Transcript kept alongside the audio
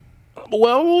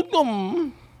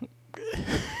Welcome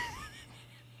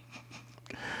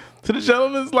to the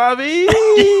gentleman's lobby.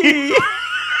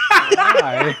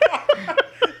 Hi.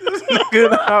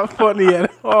 Good, not funny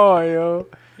at all, yo.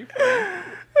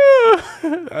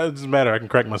 It doesn't matter. I can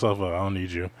crack myself up. I don't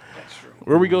need you. That's true.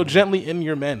 Where we go gently in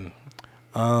your men.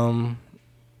 I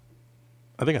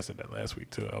think I said that last week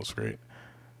too. That was great.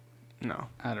 No.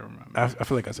 I don't remember. I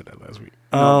feel like I said that last week.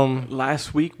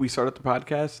 Last week we started the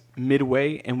podcast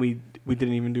midway and we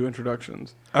didn't even do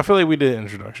introductions. I feel like we did an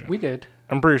introduction. We did.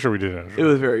 I'm pretty sure we did an It introduction.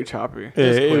 was very choppy.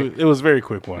 It was a very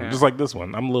quick one, Yeah. just like this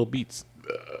one. I'm Lil Beats,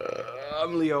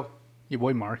 I'm Leo. Your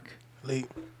boy Mark. Late.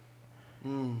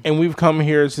 and we've come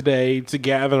here today to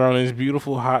gather on this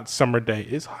beautiful hot summer day.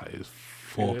 It's hot as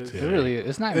fuck It is. today. It really is.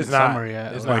 It's not even It's not. summer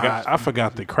yet. It's Like, not. I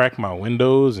forgot to crack my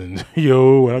windows, and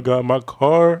when I got in my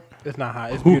car, It's not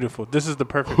hot. It's beautiful. This is the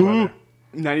perfect weather.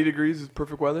 90 degrees is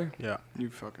perfect weather? Yeah. You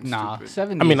fucking nah,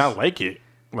 stupid. 70s. I mean, I like it.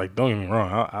 Like, don't get me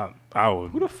wrong. I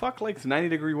would. Who the fuck likes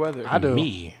 90-degree weather? I do.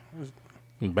 Me.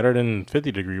 Better than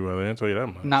 50-degree weather. I'll tell you that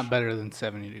much. Not better than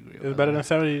 70 degree. It's better than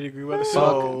 70-degree weather. Fuck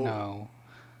So- no.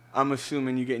 I'm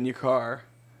assuming you get in your car,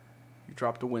 you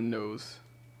drop the windows,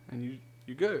 and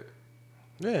you good.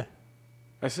 Yeah.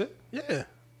 That's it? Yeah.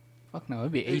 Fuck no.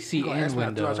 It'd be AC You gonna and ask me, Do I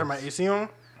windows. turn my AC on?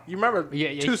 You remember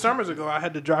Yeah, 2 summers ago I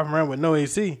had to drive around with no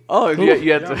AC. Oh, yeah,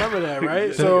 you had Y'all to. remember that,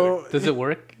 right? So Does it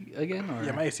work again? Or?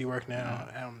 yeah, my AC work now.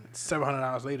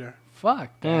 $700 later. Fuck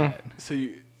that. So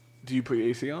do you put your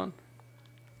AC on?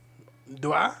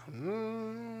 Do I?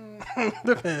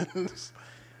 Depends.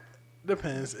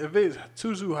 Depends. If it's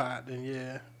too hot, then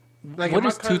yeah. Like What if my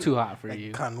is car- too hot for like,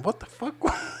 you? Con, what the fuck?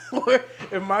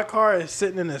 If my car is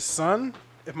sitting in the sun,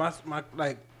 if my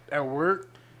like at work,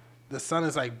 the sun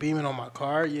is like beaming on my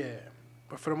car, yeah.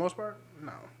 But for the most part,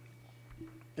 no.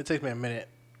 It takes me a minute.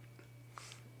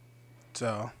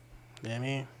 So, you know what I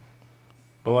mean?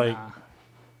 But, like, Nah.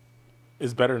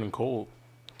 it's better than cold.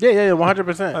 Yeah,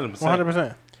 100%. 100%.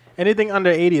 100%. Anything under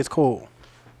 80 is cold.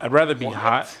 I'd rather be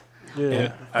hot.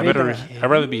 Yeah. And I'd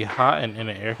rather be hot and in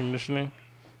the air conditioning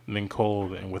than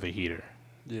cold and with a heater.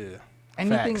 Yeah.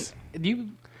 Anything? Facts. Do you?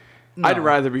 I'd No.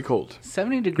 rather be cold.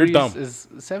 70 degrees dumb. is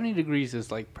 70 degrees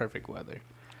is like perfect weather.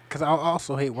 Because I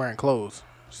also hate wearing clothes.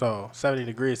 So 70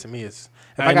 degrees to me is.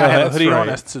 If I I, know, gotta have a that's hoodie right. on,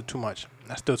 that's too much.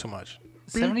 That's still too much.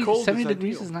 70, cold is 70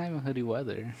 degrees ideal. is not even hoodie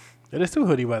weather. It is too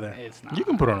hoodie weather. It's not. You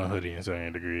can put on a hoodie in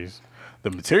 70 degrees. The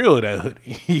material of that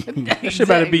hoodie. That shit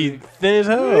better be thin as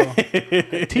hell.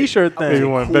 T-shirt maybe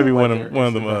thing. one, Cool maybe one weather of one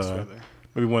of is them. the best weather.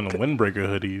 Maybe one of the windbreaker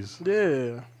hoodies.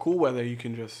 Yeah. Cool weather, you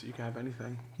can have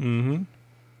anything. Mm-hmm.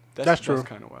 That's the true. best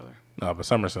kind of weather. No, but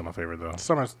summer's still my favorite though.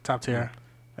 Summer's top tier.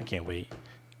 I can't wait.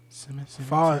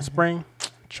 Fall and spring,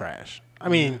 trash. I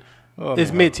mean, Oh,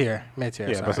 it's no. mid tier. Mid tier.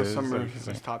 Yeah, sorry. but So it's summer like the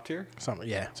same. is top tier? Summer,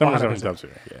 yeah. Summer's 100%. top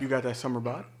tier. Yeah. You got that summer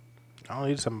bod? I don't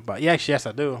need something about. Yeah, actually, yes,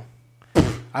 I do.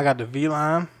 I got the V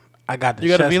line. I got the You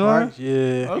got a chest V-line? marks.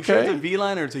 Yeah. You sure it's a Okay. V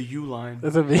line or it's a U line?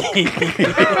 It's a V.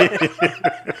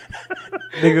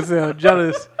 Niggas sound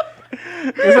jealous.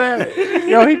 Is that,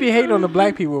 yo, he be hating on the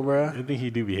black people, bro. I think he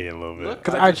do be hating a little bit. Look,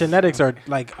 Because I our just- genetics are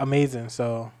like amazing.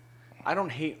 So I don't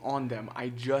hate on them. I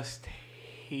just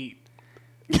hate.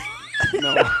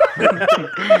 No. say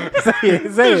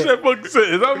it. Say it. That fucking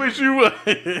said, is that what you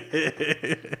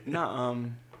Nah,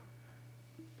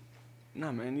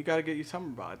 nah, man. You gotta get your summer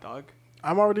bod, dog.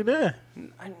 I'm already there.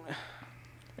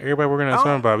 Everybody working at Oh.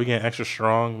 summer, but we getting extra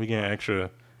strong. We getting extra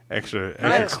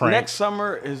crank. Next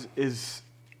summer is.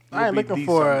 I ain't will be looking the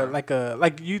for summer.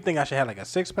 like you think I should have like a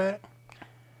 6-pack?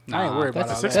 I ain't worried about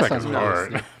that's all Six that. pack is hard.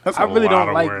 unrealistic. That's I a really lot don't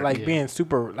of like work. Yeah. being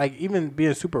super like even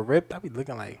being super ripped. I be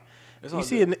looking like It's you all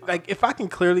see good. like if I can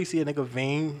clearly see a nigga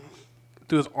vein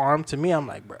through his arm, to me I'm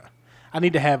like, bro, I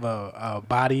need to have a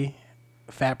body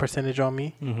fat percentage on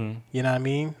me. Mm-hmm. You know what I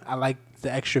mean? I like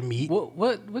the extra meat.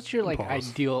 What's your like Pause.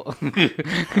 ideal?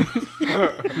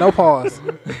 No pause.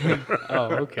 Oh,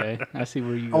 okay. I see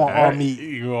where you. I want Go. all meat.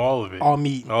 You want all of it. All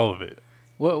meat. All of it.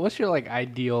 What's your like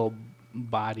ideal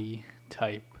body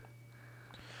type?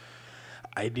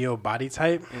 Ideal body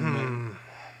type.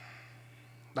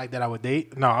 Like that I would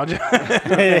date? No, I'll just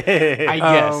I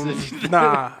guess.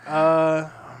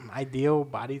 ideal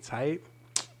body type.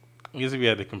 I guess if you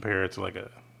had to compare it to like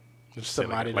a just say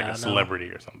Somebody like that I a know. celebrity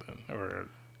or something or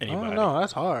I anybody. don't know.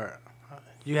 That's hard.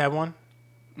 You have one?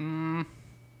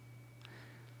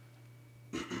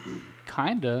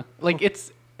 Kinda. Like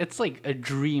it's like a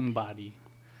dream body.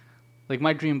 Like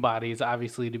my dream body is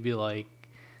obviously to be like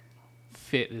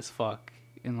fit as fuck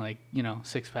and like,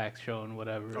 6-packs showing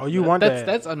whatever. Oh, you want that?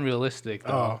 That's unrealistic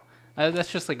though. Oh.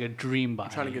 That's just like a dream body.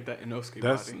 I'm trying to get that Inosuke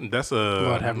body. That's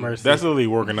Lord have mercy. That's literally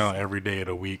working out every day of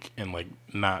the week and like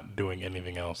not doing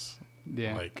anything else.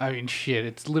 Yeah. Like, I mean, shit.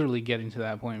 It's literally getting to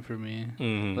that point for me.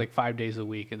 mhm. Like 5 days a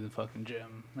week in the fucking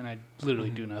gym, and I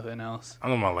literally do nothing else.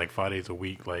 I'm about like 5 days a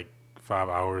week, like 5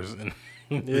 hours in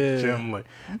the Yeah. gym, like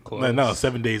Close. no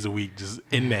 7 days a week, just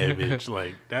in that bitch.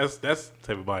 Like that's the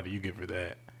type of body you get for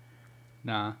that.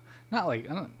 Nah, not like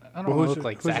I don't Well, want to who's look your-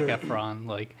 like who's Zac your- Efron.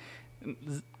 Like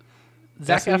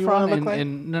That's Zac who you wanna Efron look and, like?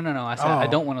 and no. I said I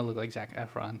Oh. don't want to look like Zac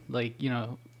Efron. Like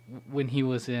when he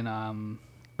was in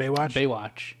Baywatch?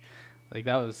 Baywatch, like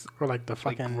that was Or like the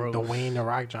like fucking gross. Dwayne The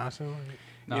Rock Johnson?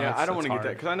 no, yeah, that's- I don't want that's to get that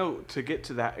hard. because I know to get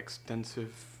to that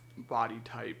extensive body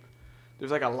type,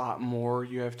 there's like a lot more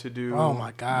you have to do. Oh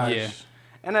my gosh. Yeah.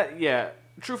 And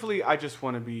truthfully, I just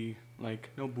want to be like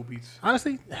no boobies.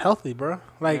 Honestly, healthy, bro.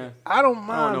 Like, Yeah. I don't I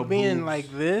mind don't know being boobs.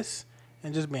 like this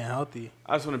and just being healthy.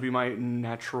 I just want to be my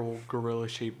natural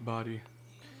gorilla-shaped body.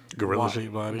 Gorilla Wide-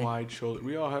 shaped body, Wide shoulder.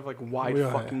 We all have like wide We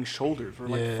all fucking shoulders. We're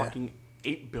Yeah. like fucking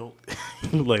 8 built.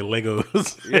 like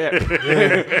Legos. Yeah.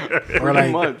 Or Pretty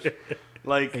like, much.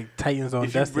 Like, like Titans on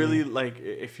if Destiny. you really like,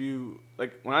 if you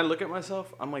like, when I look at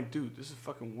myself, I'm like, dude, this is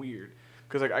fucking weird.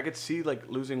 Because like I could see like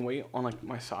losing weight on like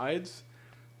my sides,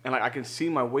 and like I can see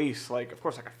my waist. Like, of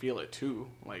course, I can feel it too.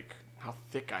 Like how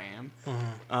thick I am.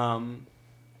 Mhm.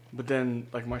 But then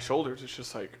like my shoulders, it's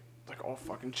just like all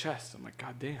fucking chest. I'm like,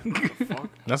 god damn, what the fuck?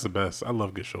 That's the best. I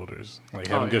love good shoulders. Like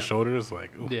Oh, having yeah. good shoulders.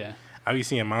 Like ooh. Yeah. I be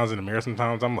seeing miles in the mirror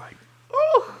sometimes. I'm like,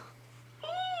 ooh.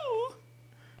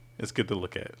 It's good to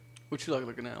look at. What you like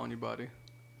looking at on your body?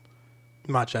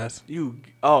 My chest. You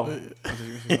I thought you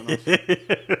were gonna say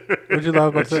something else. What you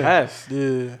love about Your that? chest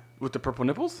Yeah. with the purple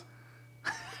nipples.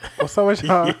 What's up with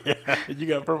y'all? Yeah, you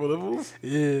got purple nipples.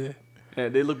 Yeah. Yeah,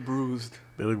 they look bruised.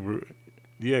 They look.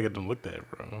 You gotta get them looked at,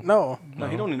 bro. No. No,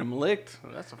 he don't need them licked.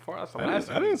 That's the last.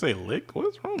 I didn't say lick.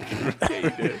 What's wrong with you? Yeah,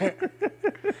 you did.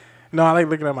 No, I like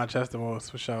looking at my chest the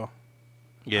most, for sure.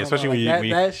 Yeah, I don't especially know, when you like when,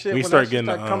 that shit, when you when start that shit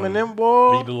getting start coming in, you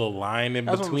boy. need a little line in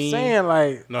That's between. what I'm saying.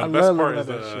 Like, No, I the best love part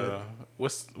looking is at that shit.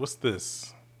 what's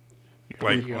this?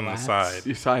 Like Your on the lats? side.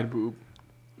 Your side boob.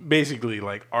 Basically,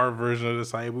 like our version of the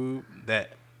side boob.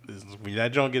 That is when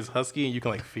that joint gets husky and you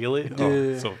can like feel it. Oh,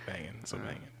 Yeah. so banging, so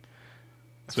banging.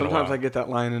 It's been a Sometimes while. I get that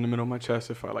line in the middle of my chest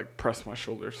if I like press my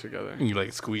shoulders together. And you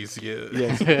like squeeze. Yeah.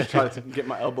 Yeah, try to get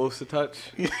my elbows to touch.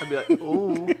 I'd be like,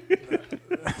 ooh.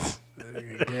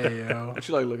 Yeah, yo. What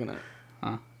you like looking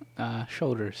at?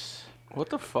 Shoulders. What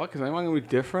the fuck? Is anyone gonna be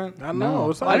different? I know.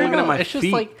 It's I like, don't looking at know. my It's just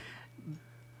feet. like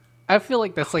I feel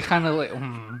like that's like kind of like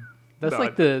that's No,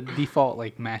 like the default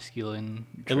like masculine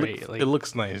It trait. looks, like it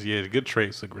looks nice. Yeah, good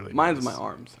traits look really Mine's nice. my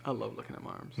arms. I love looking at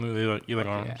my arms. You like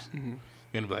Yeah. arms?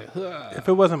 You're gonna be like, "Huh." if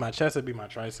it wasn't my chest, it'd be my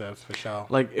triceps, for sure.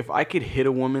 Like if I could hit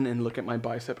a woman and look at my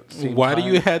bicep at the same Why time. do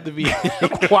you have to be?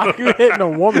 Why you hitting a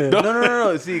woman?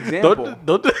 No. It's the example.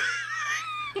 don't.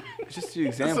 It's just the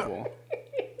example.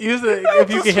 Use it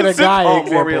if you can hit a guy. Oh,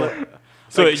 example. more real-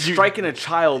 So like you- striking a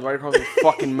child right across the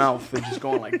fucking mouth and just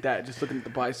going like that, just looking at the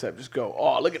bicep, just go,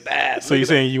 oh, look at that. So you're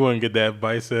saying you wouldn't get that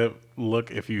bicep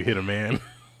look if you hit a man?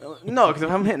 No, because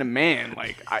if I'm hitting a man,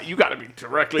 like you got to be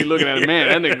directly looking at a man.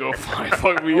 That nigga go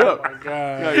fuck me up. Oh my god.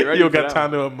 Yeah, you're ready You don't for got that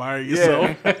time to admire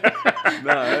yourself.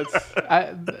 Nah,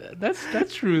 that's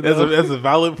that's true That's though. a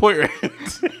valid point, right?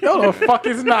 No, the fuck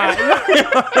is not.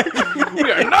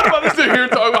 we are not about to sit here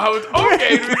and talk about how it's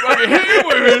okay to be fucking hitting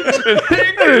women and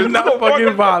hitting That is niggas. not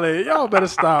fucking valid. Y'all better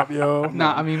stop, yo.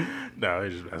 Nah, I mean No,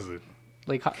 it's just that's it.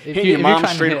 like if Hitting you your if you're mom trying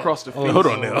to straight hit- across the face. hold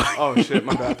on now. Oh shit,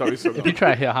 my bad. I thought you said If you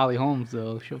try to hit Holly Holmes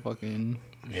though, she'll fucking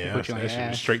Yeah, put you on that your shit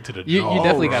ass. straight to the You jaw.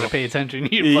 definitely bro. got to pay attention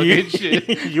to your fucking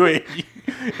shit. you ain't.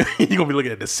 You gonna be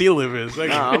looking at the ceiling for a second.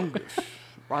 Nah, I'm good.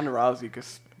 Ronda Rousey could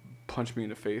punch me in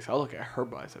the face. I'll look at her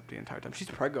bicep the entire time. She's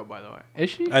preggo, by the way. Is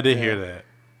she? I did hear that.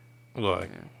 Well,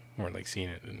 like, weren't like seeing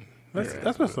it. And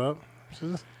That's what's up.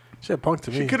 She a punk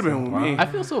to me. She could have been with me. I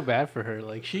feel so bad for her.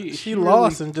 Like She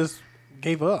lost and just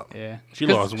gave up. Yeah. She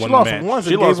 'Cause lost she one lost match. once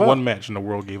She and lost gave one up. match, and the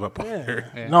world gave up on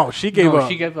her. Yeah. No, she gave up.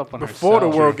 She gave up on before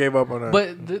herself. the world gave up on her.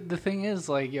 But the thing is,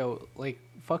 like, yo, like,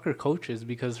 fuck her coaches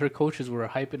because her coaches were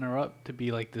hyping her up to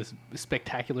be like this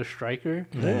spectacular striker,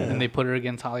 and they put her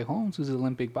against Holly Holmes, who's an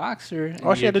Olympic boxer. and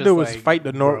all she you're had to just do was like, fight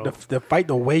bro. the fight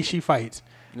the way she fights.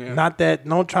 Yeah. Not that.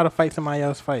 Don't try to fight somebody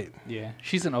else fight. Yeah,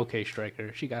 she's an okay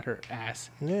striker. She got her ass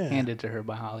Yeah. handed to her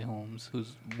by Holly Holmes,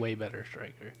 who's way better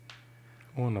striker.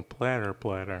 On a platter.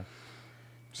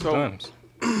 So, Sometimes.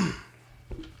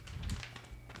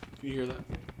 you hear that?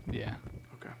 Yeah.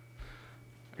 Okay.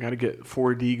 I got to get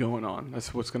 4D going on.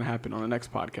 That's what's going to happen on the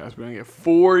next podcast. We're going to get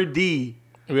 4D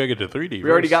We gotta get to 3D.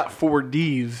 We already first. got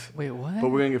 4Ds, Wait, what? but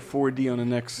we're gonna get 4D on the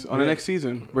next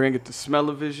season. We're gonna get the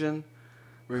smell-o-vision.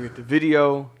 We're gonna get the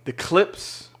video, the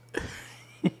clips.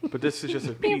 But this is just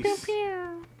a piece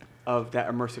of that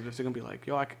immersive. It's gonna be like,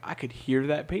 yo, I could hear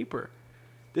that paper.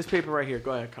 This paper right here.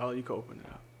 Go ahead, Kyle. You can open it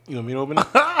up. You want me to open it?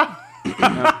 I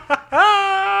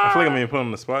feel like I'm being put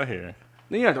on the spot here.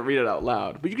 Then you don't have to read it out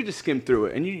loud, but you can just skim through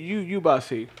it, and you about to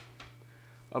see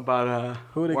about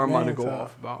Who the where I'm about to gang go talk?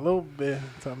 off about. A little bit.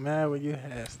 So mad when you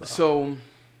had stuff. So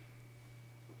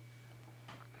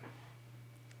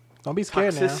Don't be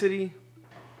scared now. toxicity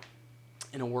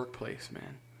in a workplace,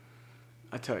 man.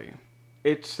 I tell you,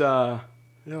 it's Yo,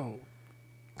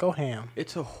 go ham.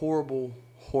 it's a horrible,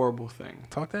 horrible thing.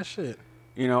 Talk that shit.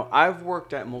 You know, I've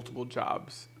worked at multiple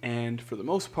jobs, and for the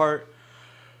most part,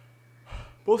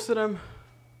 most of them,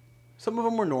 some of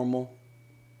them were normal,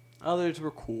 others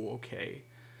were cool, okay.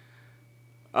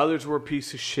 Others were a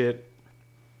piece of shit,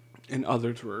 and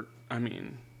others were, I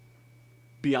mean,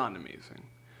 beyond amazing.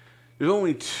 There's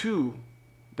only two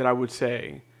that I would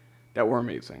say that were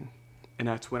amazing, and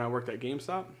that's when I worked at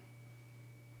GameStop.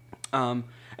 And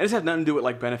this had nothing to do with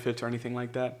like benefits or anything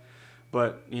like that.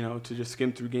 But, you know, to just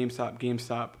skim through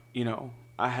GameStop, you know,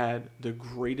 I had the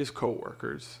greatest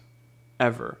coworkers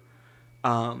ever.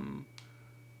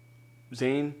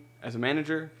 Zane, as a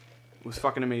manager, was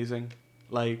fucking amazing.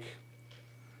 Like,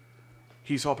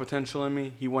 he saw potential in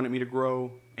me. He wanted me to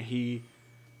grow, and he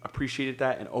appreciated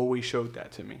that and always showed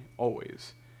that to me,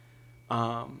 always.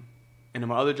 And then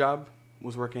my other job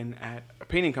was working at a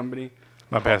painting company.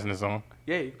 Not passing this on.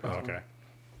 Yeah. You Oh, can pass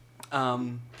it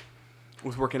on. okay.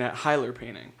 Was working at Hyler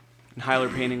Painting. And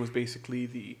Hyler Painting was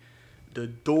basically the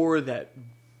door that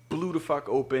blew the fuck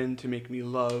open to make me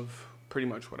love pretty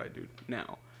much what I do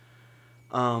now.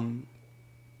 And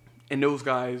those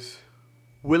guys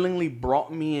willingly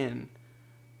brought me in.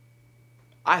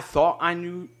 I thought I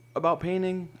knew about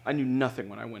painting. I knew nothing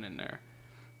when I went in there.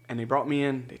 And they brought me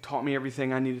in. They taught me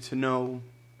everything I needed to know.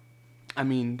 I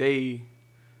mean, they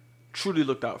truly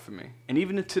looked out for me. And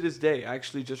even to this day, I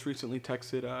actually just recently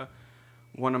texted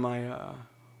one of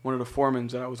the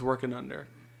foremans that I was working under,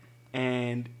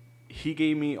 and he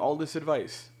gave me all this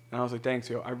advice, and I was like, thanks,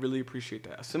 yo, I really appreciate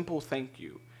that. A simple thank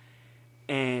you.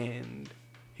 And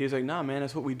he was like, nah, man,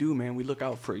 that's what we do, man. We look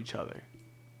out for each other.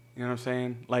 You know what I'm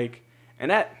saying? Like,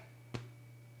 and that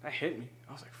hit me.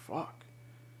 I was like, fuck.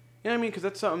 You know what I mean? Because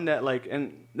that's something that, like,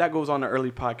 and that goes on the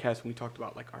early podcast when we talked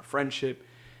about, like, our friendship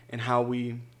and how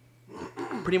we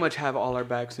pretty much have all our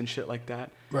backs and shit like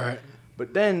that. Right.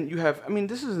 But then you have, I mean,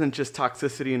 this isn't just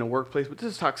toxicity in a workplace, but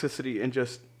this is toxicity in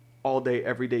just all day,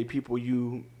 everyday people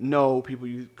you know, people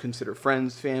you consider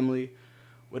friends, family,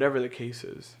 whatever the case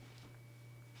is.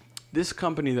 This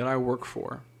company that I work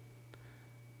for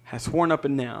has sworn up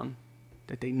and down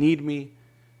that they need me,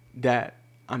 that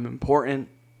I'm important,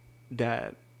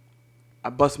 that I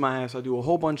bust my ass, I do a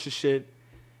whole bunch of shit,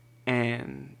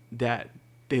 and that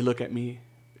they look at me.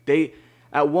 They,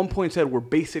 at one point, said we're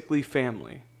basically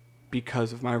family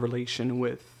because of my relation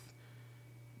with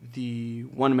the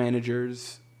one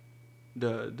manager's,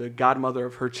 the godmother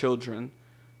of her children,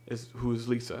 who's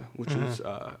Lisa, which is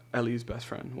Ellie's best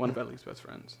friend, one of Ellie's best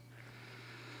friends.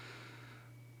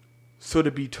 So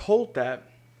to be told that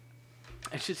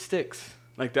shit sticks.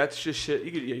 Like, that's just shit.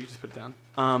 You just put it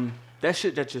down. That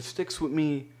shit that just sticks with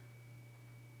me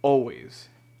always.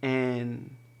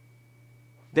 And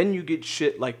then you get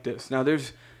shit like this. Now,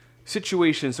 there's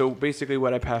situations. So basically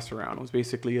what I passed around was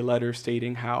basically a letter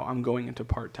stating how I'm going into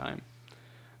part-time.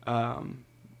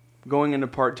 Going into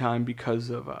part-time because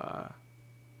of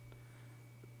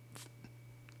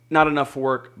not enough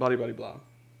work, blah, blah, blah.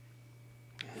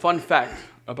 Fun fact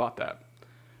about that.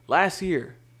 Last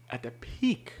year, at the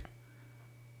peak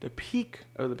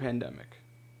of the pandemic,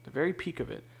 the very peak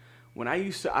of it, when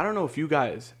I don't know if you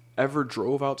guys ever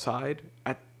drove outside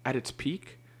at its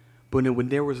peak, but when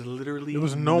there was literally There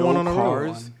was no one on the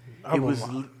cars, road. it was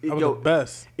the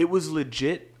best. It was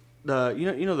legit.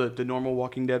 You know the normal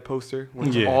Walking Dead poster when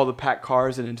it's Yeah. all the packed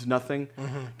cars and it's nothing.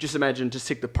 Just imagine, just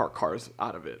take the parked cars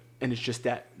out of it and it's just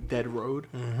that dead road.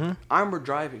 I remember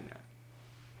driving that,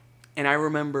 and I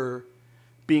remember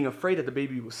being afraid that the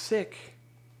baby was sick,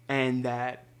 and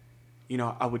that, you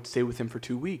know, I would stay with him for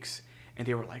 2 weeks, and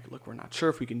they were like, "Look, we're not sure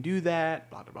if we can do that."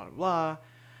 Blah blah blah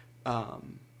blah.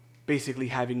 Basically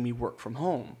having me work from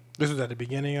home. This was at the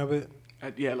beginning of it.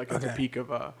 At the peak of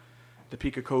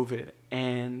COVID,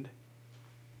 and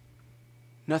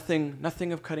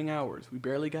nothing of cutting hours. We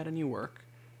barely got any work.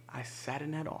 I sat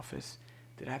in that office,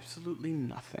 did absolutely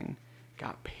nothing,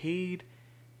 got paid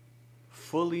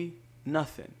fully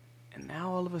nothing, and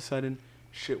now all of a sudden,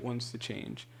 shit wants to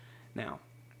change. Now,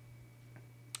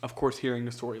 of course, hearing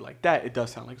the story like that, it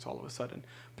does sound like it's all of a sudden.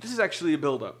 But this is actually a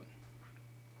build-up.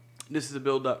 This is a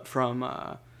build-up from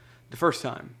the first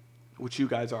time, which you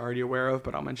guys are already aware of,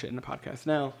 but I'll mention it in the podcast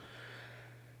now.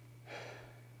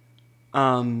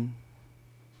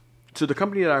 So the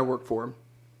company that I work for,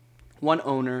 the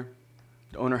owner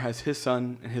has his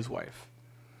son and his wife.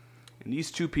 And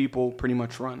these two people pretty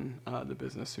much run the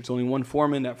business. There's only one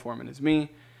foreman. That foreman is me.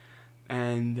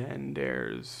 And then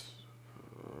there's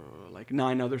like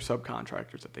 9 other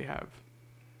subcontractors that they have.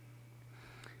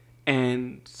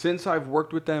 And since I've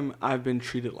worked with them, I've been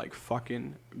treated like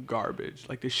fucking garbage.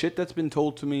 Like the shit that's been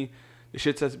told to me, the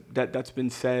shit that's been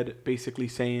said, basically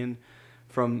saying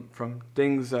from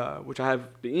things which I have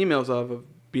the emails of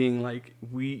being like,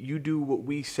 you do what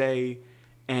we say,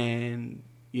 and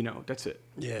you know that's it.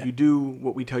 Yeah. You do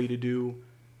what we tell you to do,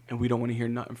 and we don't want to hear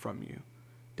nothing from you.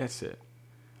 That's it.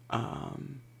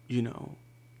 You know,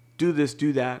 do this,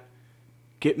 do that.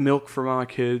 Get milk for my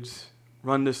kids.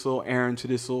 Run this little errand to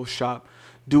this little shop.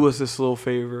 Do us this little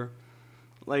favor.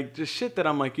 Like, just shit that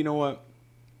I'm like, you know what?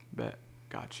 Bet.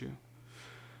 Got you.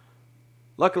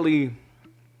 Luckily,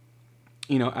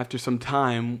 you know, after some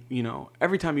time, you know,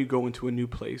 every time you go into a new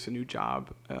place, a new job,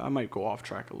 I might go off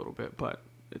track a little bit, but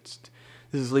this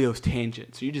is Leo's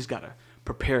tangent. So you just got to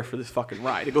prepare for this fucking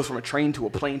ride. It goes from a train to a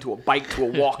plane to a bike to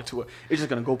a walk to it's just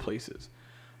going to go places.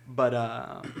 But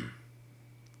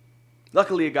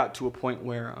luckily it got to a point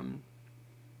where,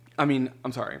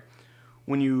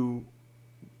 when you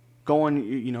go on,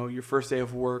 you know, your first day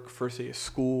of work, first day of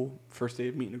school, first day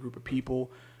of meeting a group of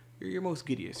people, you're most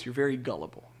giddiest. You're very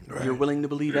gullible. Right. You're willing to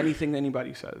believe anything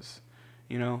anybody says.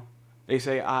 You know, they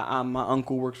say, my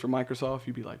uncle works for Microsoft.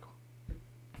 You'd be like,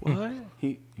 what?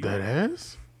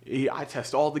 I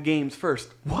test all the games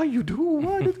first. Why you do?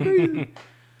 Why? That's crazy.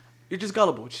 You're just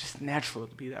gullible. It's just natural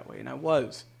to be that way. And I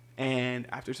was. And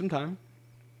after some time,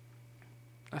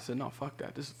 I said, no, fuck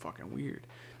that. This is fucking weird.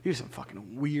 These are some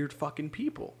fucking weird fucking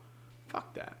people.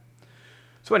 Fuck that.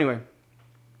 So anyway,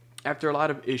 after a lot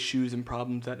of issues and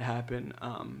problems that happen,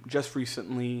 just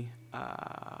recently,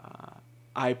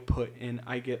 I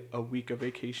get a week of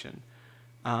vacation.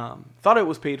 Thought it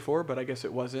was paid for, but I guess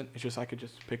it wasn't. It's just I could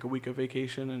just pick a week of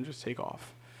vacation and just take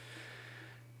off.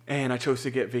 And I chose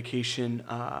to get vacation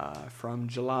from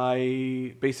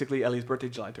July, basically Ellie's birthday,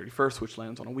 July 31st, which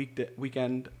lands on a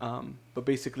weekend. But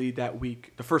basically that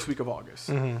week, the first week of August,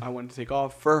 I wanted to take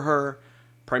off for her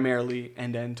primarily,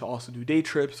 and then to also do day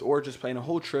trips or just plan a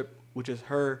whole trip, which is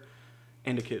her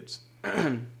and the kids.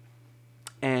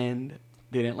 And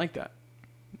they didn't like that.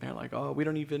 They're like, oh, we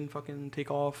don't even fucking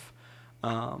take off,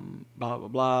 blah, blah,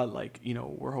 blah. Like, you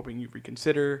know, we're hoping you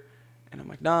reconsider. And I'm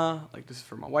like, nah, like this is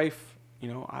for my wife.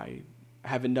 You know, I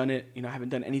haven't done it. You know, I haven't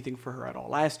done anything for her at all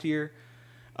last year.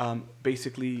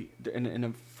 Basically, in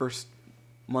the first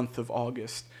month of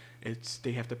August,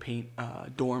 they have to paint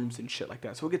dorms and shit like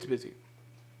that. So it gets busy.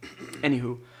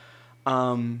 Anywho,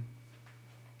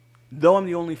 though I'm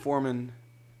the only foreman,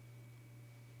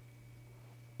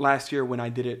 last year when I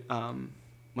did it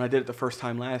the first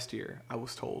time last year, I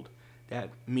was told that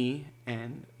me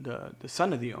and the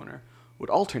son of the owner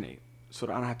would alternate, so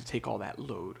that I don't have to take all that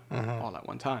load all at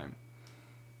one time.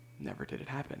 Never did it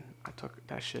happen. I took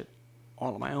that shit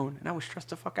all on my own, and I was stressed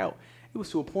the fuck out. It was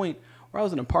to a point where I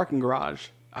was in a parking garage.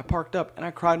 I parked up, and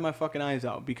I cried my fucking eyes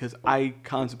out because I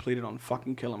contemplated on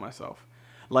fucking killing myself.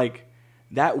 Like,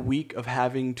 that week of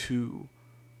having to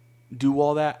do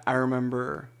all that, I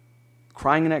remember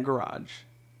crying in that garage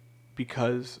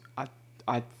because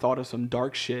I thought of some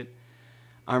dark shit.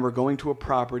 I remember going to a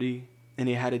property, and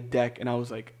they had a deck, and I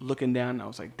was like looking down, and I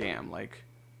was like, damn, like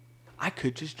I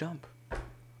could just jump.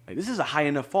 Like, this is a high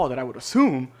enough fall that I would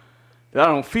assume that I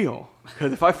don't feel,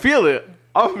 because if I feel it,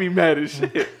 I'll be mad as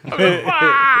shit.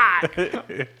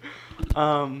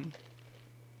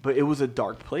 But it was a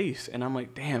dark place, and I'm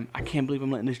like, damn, I can't believe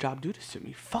I'm letting this job do this to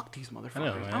me. Fuck these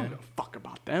motherfuckers. I don't give a fuck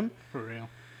about them. For real.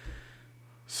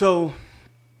 So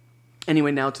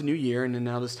anyway, now it's a new year, and then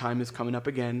now this time is coming up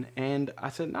again, and I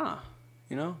said, nah.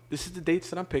 You know, this is the dates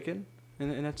that I'm picking,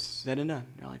 and that's said and done.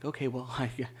 They're like, okay, well,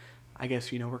 I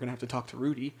guess, you know, we're going to have to talk to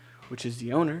Rudy, which is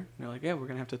the owner. And they're like, yeah, we're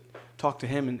going to have to talk to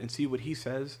him and see what he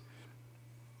says.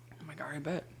 I'm like, all right,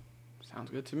 bet. Sounds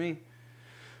good to me.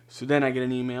 So then I get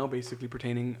an email basically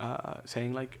pertaining,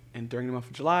 saying like, and during the month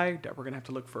of July, that we're going to have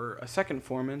to look for a second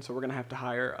foreman. So we're going to have to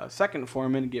hire a second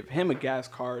foreman, give him a gas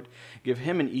card, give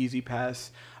him an easy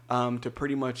pass, to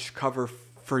pretty much cover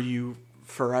for you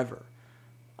forever.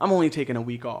 I'm only taking a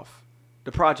week off.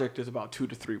 The project is about 2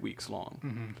 to 3 weeks long.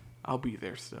 Mm-hmm. I'll be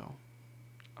there still.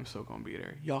 I'm still going to be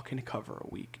there. Y'all can cover a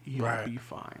week. Y'all be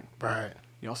fine. Right.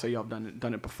 Y'all say y'all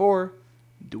done it before.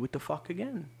 do it the fuck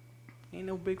again. Ain't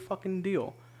no big fucking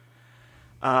deal.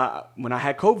 When I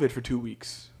had COVID for 2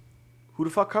 weeks, who the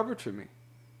fuck covered for me?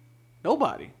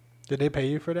 Nobody. Did they pay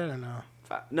you for that or no?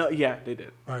 No, yeah, they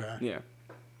did. Okay. Yeah.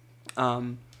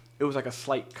 It was like a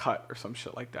slight cut or some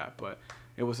shit like that, but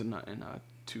it wasn't nothing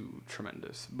too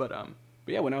tremendous. But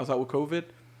yeah, when I was out with COVID,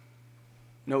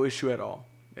 no issue at all.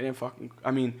 They didn't fucking.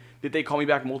 I mean, did they call me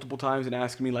back multiple times and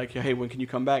ask me like, "Hey, when can you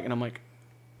come back?" And I'm like,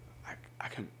 I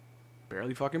can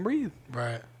barely fucking breathe.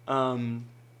 Right. So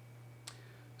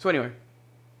anyway,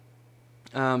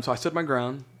 so I stood my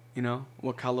ground. You know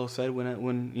what Carlos said when I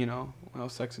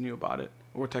was texting you about it,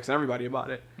 or texting everybody about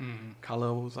it.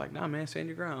 Carlos was like, "Nah, man, stand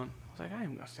your ground." I was like, "I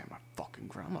ain't gonna stand my fucking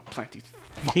ground. I'm gonna plant these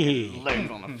fucking legs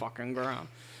on the fucking ground."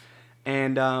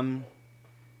 And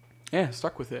yeah,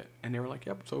 stuck with it. And they were like,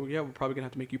 "Yep. So yeah, we're probably gonna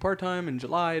have to make you part time in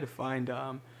July to find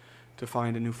a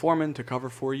new foreman to cover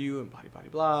for you and blah blah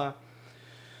blah."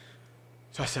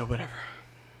 So I said, "Whatever."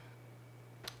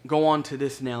 Go on to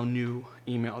this now new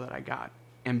email that I got.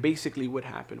 And basically what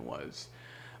happened was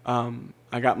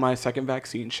I got my second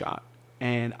vaccine shot.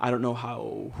 And I don't know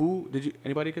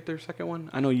anybody get their second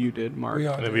one? I know you did, Mark. We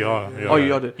all Oh,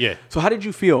 you all did? Yeah. So how did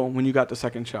you feel when you got the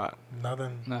second shot?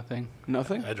 Nothing.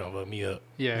 Nothing? That drove me up.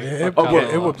 Yeah.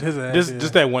 It whooped his ass.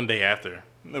 Just that one day after.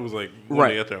 It was like one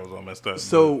day after I was all messed up.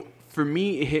 So for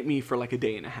me, it hit me for like a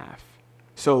day and a half.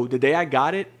 So the day I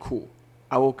got it, cool.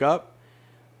 I woke up.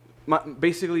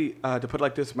 Basically, to put it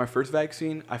like this, my first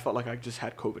vaccine, I felt like I just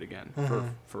had COVID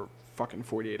again for fucking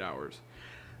 48 hours.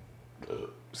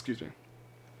 Excuse me.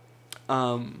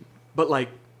 But like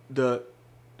the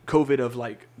COVID of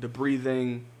like the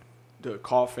breathing, the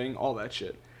coughing, all that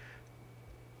shit.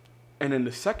 And then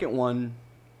the second one,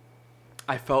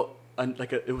 I felt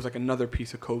it was like another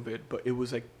piece of COVID, but it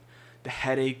was like the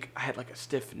headache. I had like a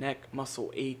stiff neck,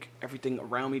 muscle ache. Everything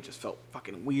around me just felt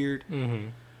fucking weird.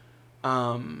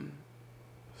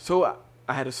 So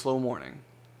I had a slow morning.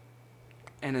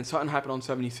 And then something happened on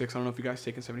 76. I don't know if you guys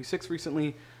taken 76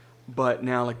 recently, but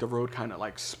now like the road kind of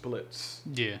like splits.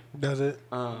 Yeah. Does it?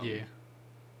 Yeah.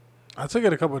 I took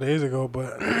it a couple of days ago,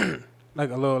 but like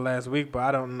a little last week,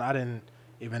 but I didn't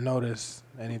even notice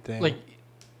anything. Like,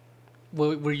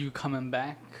 were you coming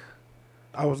back?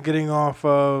 I was getting off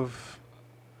of.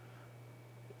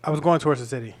 I was going towards the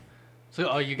city.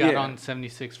 So, you got on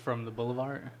 76 from the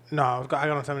boulevard? No, I got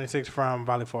on 76 from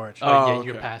Valley Forge. Oh, yeah,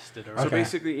 you're past it already. So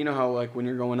basically, you know how like when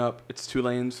you're going up, it's 2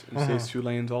 lanes and it stays 2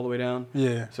 lanes all the way down?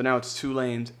 Yeah. So now it's 2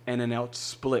 lanes and then now it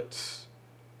splits.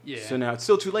 Yeah. So now it's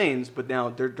still 2 lanes, but now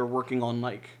they're working on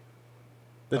like...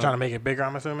 They're trying to make it bigger,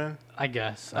 I'm assuming? I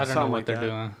guess. I don't know what they're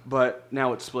doing. But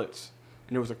now it splits.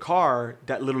 And there was a car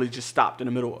that literally just stopped in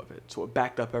the middle of it. So it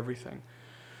backed up everything.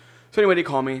 So anyway, they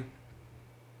call me.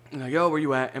 And like, yo, where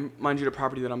you at? And mind you, the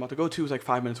property that I'm about to go to is like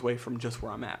 5 minutes away from just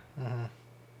where I'm at.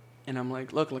 And I'm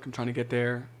like, look, I'm trying to get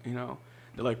there. You know,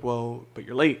 they're like, well, but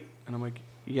you're late. And I'm like,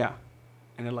 yeah.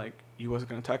 And they're like, you wasn't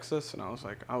going to text us? And I was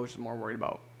like, I was just more worried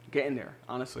about getting there,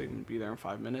 honestly, and be there in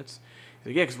 5 minutes. He's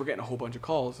like, yeah, because we're getting a whole bunch of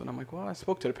calls. And I'm like, well, I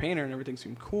spoke to the painter and everything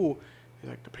seemed cool. He's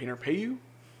like, the painter pay you?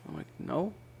 I'm like,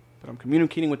 no, but I'm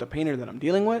communicating with the painter that I'm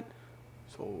dealing with.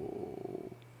 So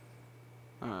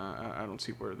I don't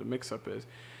see where the mix-up is.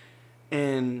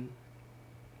 And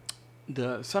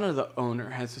the son of the owner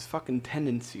has this fucking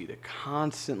tendency to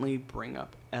constantly bring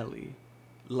up Ellie,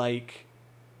 like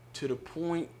to the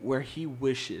point where he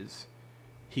wishes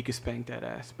he could spank that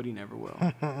ass, but he never will.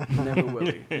 Never will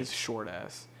he. His short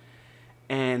ass.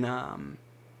 And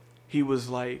he was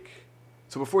like,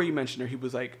 so before he mentioned her, he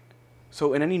was like,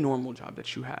 so in any normal job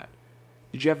that you had,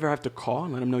 did you ever have to call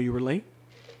and let him know you were late?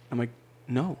 I'm like,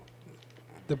 no.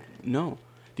 No.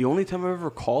 The only time I've ever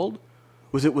called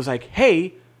was like,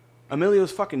 hey,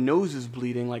 Emilio's fucking nose is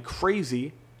bleeding like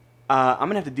crazy. I'm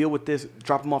going to have to deal with this,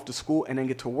 drop him off to school, and then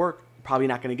get to work. Probably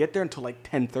not going to get there until like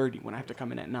 10:30 when I have to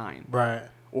come in at 9. Right.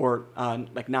 Or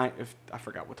like 9, if I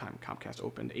forgot what time Comcast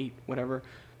opened, 8, whatever.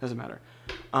 Doesn't matter.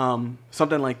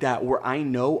 Something like that where I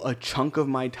know a chunk of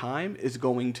my time is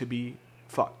going to be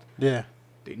fucked. Yeah.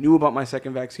 They knew about my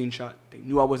second vaccine shot. They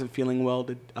knew I wasn't feeling well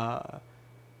the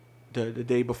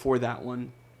day before that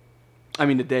one. I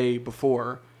mean, the day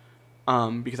before,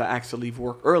 because I asked to leave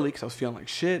work early because I was feeling like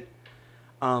shit.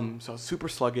 So I was super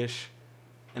sluggish.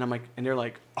 And I'm like, and they're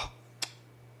like, oh,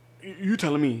 you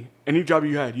telling me any job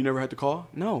you had, you never had to call?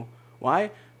 No.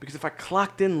 Why? Because if I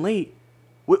clocked in late,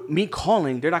 with me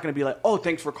calling, they're not going to be like, oh,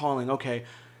 thanks for calling. Okay,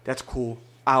 that's cool.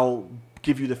 I'll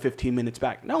give you the 15 minutes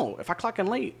back. No, if I clock in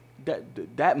late,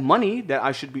 that money that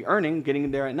I should be earning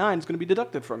getting there at 9 is going to be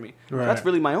deducted from me. Right. So that's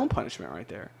really my own punishment right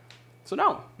there. So no,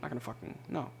 I'm not going to fucking,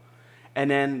 no. And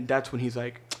then that's when he's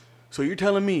like, So you're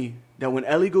telling me that when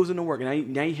Ellie goes into work, and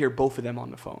now you hear both of them on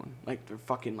the phone, like they're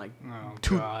fucking like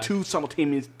two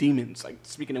simultaneous demons, like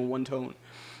speaking in one tone.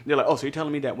 They're like, oh, so you're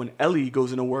telling me that when Ellie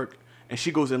goes into work and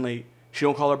she goes in late, she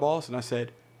don't call her boss? And I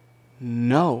said,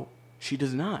 no, she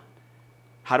does not.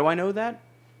 How do I know that?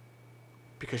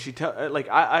 Because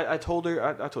I told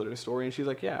her the story, and she's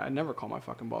like, yeah, I never call my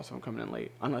fucking boss if I'm coming in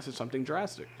late unless it's something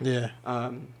drastic. Yeah.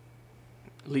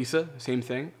 Lisa, same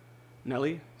thing.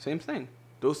 Nelly, same thing.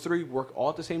 Those three work all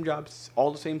at the same jobs,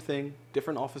 all the same thing,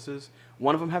 different offices.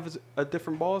 One of them has a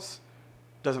different boss.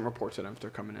 Doesn't report to them if they're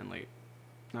coming in late.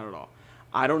 Not at all.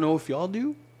 I don't know if y'all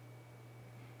do.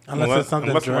 Unless it's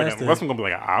something drastic. Unless I'm gonna be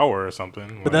like an hour or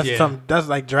something. But that's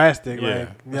like drastic.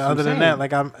 Yeah. Other than that,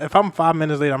 like if I'm 5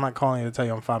 minutes late, I'm not calling you to tell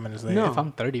you I'm 5 minutes late. No. If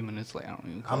I'm 30 minutes late, I don't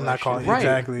even call I'm not calling you. Right.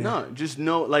 Exactly. No, just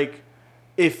know, like,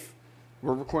 if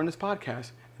we're recording this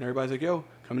podcast and everybody's like, yo,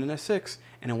 coming in at 6,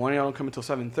 and then one of y'all don't come until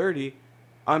 7:30,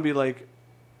 I'll be like,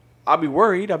 I'll be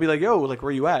worried. I'll be like, yo, like,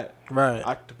 where you at? Right.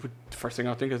 The first thing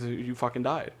I'll think is you fucking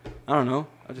died. I don't know.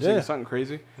 I just think it's something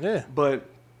crazy. Yeah. But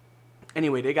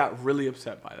anyway, they got really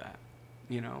upset by that,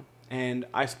 you know. And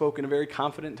I spoke in a very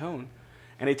confident tone.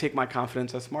 And they take my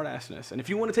confidence as smartassness. And if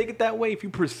you want to take it that way, if you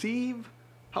perceive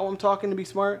how I'm talking to be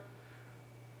smart,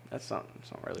 it's not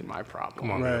really my problem.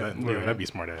 Come on, Right. man. That'd be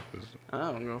smart ass.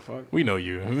 I don't give a fuck. We know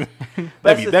you.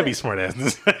 That's that'd be the smart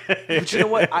ass. But you know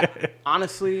what?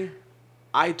 Honestly,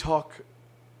 I talk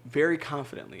very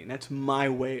confidently, and that's my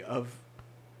way of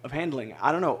handling it.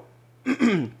 I don't know.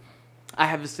 I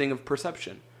have this thing of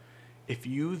perception. If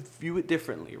you view it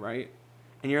differently, right?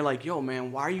 And you're like, yo,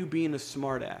 man, why are you being a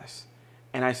smart ass?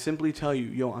 And I simply tell you,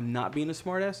 yo, I'm not being a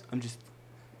smart ass. I'm just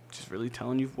really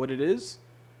telling you what it is.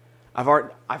 I've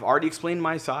already explained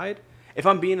my side. If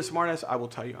I'm being a smart ass, I will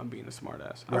tell you I'm being a smart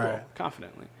ass. I will,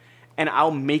 confidently. And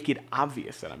I'll make it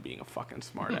obvious that I'm being a fucking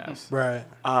smart ass. Right.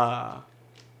 But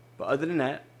other than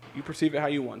that, you perceive it how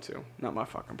you want to. Not my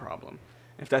fucking problem.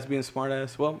 If that's being a smart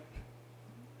ass, well,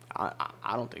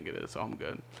 I don't think it is, so I'm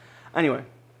good. Anyway,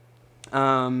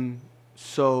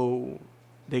 so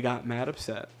they got mad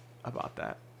upset about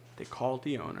that. They called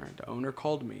the owner. The owner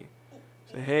called me.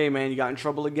 Said, hey, man, you got in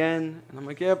trouble again? And I'm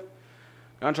like, yep,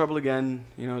 got in trouble again.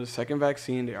 You know, the second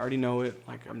vaccine, they already know it.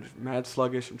 Like, I'm just mad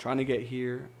sluggish. I'm trying to get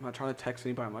here. I'm not trying to text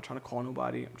anybody. I'm not trying to call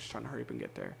nobody. I'm just trying to hurry up and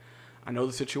get there. I know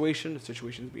the situation. The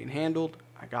situation's being handled.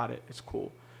 I got it. It's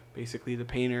cool. Basically, the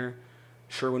painter,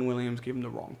 Sherwin-Williams, gave him the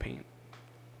wrong paint.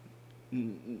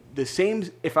 The same,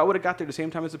 if I would have got there the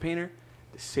same time as the painter,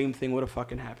 the same thing would have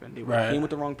fucking happened. They would have came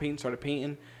with the wrong paint, started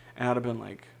painting, and I'd have been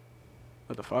like,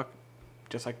 what the fuck?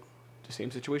 Just like the same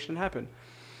situation happened.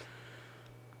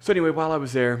 So anyway, while I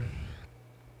was there,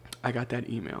 I got that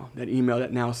email that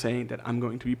now saying that I'm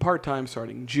going to be part-time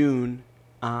starting June,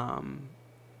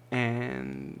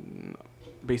 and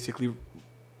basically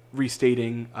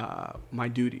restating my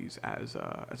duties as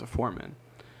a foreman.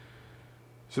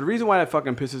 So the reason why that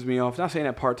fucking pisses me off, not saying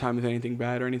that part-time is anything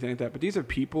bad or anything like that, but these are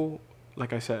people,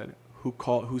 like I said,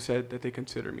 who said that they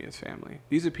consider me as family.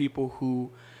 These are people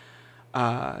who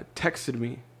texted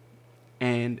me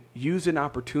and used an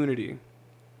opportunity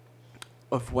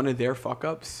of one of their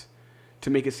fuck-ups to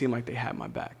make it seem like they had my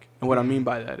back. And what I mean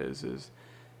by that is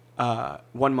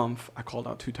 1 month I called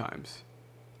out 2 times.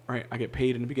 Right? I get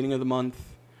paid in the beginning of the month.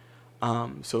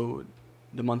 So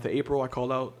the month of April I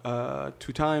called out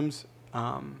 2 times.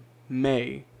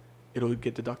 May, it'll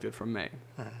get deducted from May.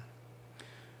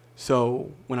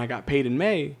 So when I got paid in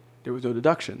May, there was no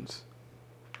deductions.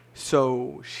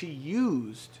 So she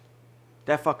used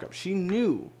that fuck up. She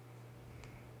knew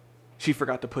she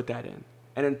forgot to put that in,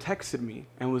 and then texted me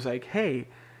and was like, hey,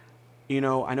 you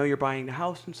know, I know you're buying the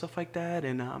house and stuff like that,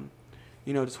 and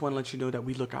you know, just want to let you know that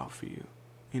we look out for you.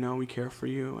 You know, we care for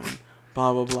you, and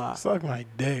blah blah blah. Suck my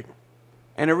dick.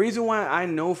 And the reason why I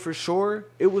know for sure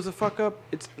it was a fuck up,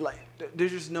 it's like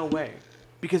there's just no way,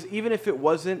 because even if it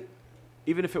wasn't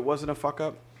a fuck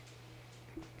up,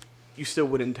 you still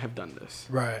wouldn't have done this.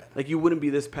 Right. Like, you wouldn't be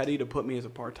this petty to put me as a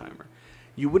part-timer.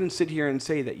 You wouldn't sit here and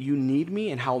say that you need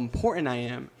me and how important I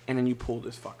am, and then you pull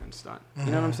this fucking stunt. You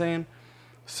know what I'm saying?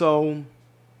 So,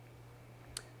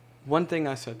 one thing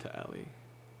I said to Ellie,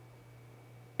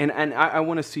 and I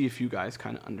want to see if you guys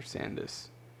kind of understand this.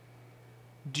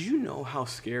 Do you know how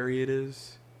scary it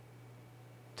is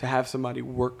to have somebody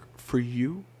work for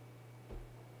you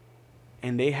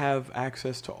and they have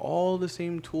access to all the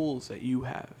same tools that you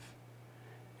have,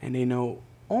 and they know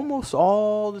almost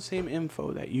all the same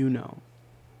info that you know,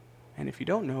 and if you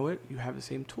don't know it, you have the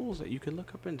same tools that you can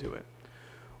look up into it?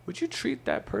 Would you treat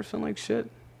that person like shit?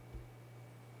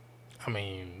 I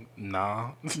mean,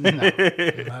 nah. Not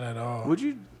at all. Would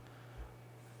you?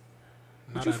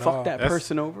 Not you at fuck all. that That's-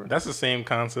 person over? That's the same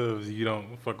concept as you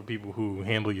don't fuck with people who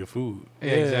handle your food. Yeah,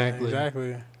 exactly.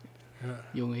 Exactly.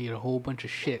 You'll eat a whole bunch of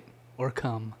shit or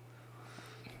cum.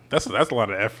 That's a lot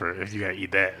of effort if you gotta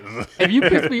eat that. If you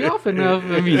piss me off enough,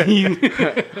 I mean,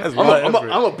 That's a lot of effort.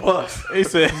 I'm a bust. They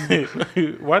said,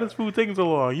 "Why does food taking so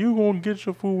long? You gonna get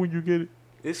your food when you get it."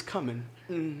 It's coming.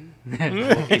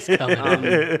 it's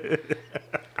coming.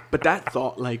 But that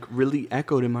thought like really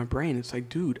echoed in my brain. It's like,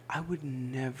 dude, I would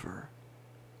never,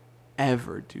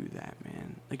 ever do that,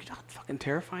 man. Like, you know how fucking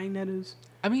terrifying that is?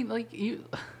 I mean, like you,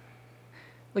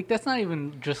 like that's not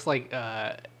even just like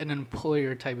an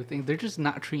employer type of thing. They're just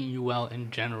not treating you well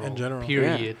in general. In general,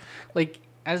 period. Like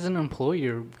as an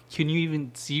employer, can you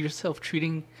even see yourself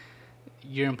treating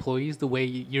your employees the way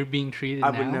you're being treated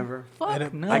I now? would never. Fuck And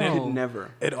it- no. I could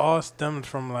never. It all stems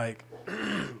from like,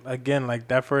 again, like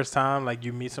that first time, like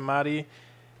you meet somebody,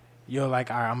 you're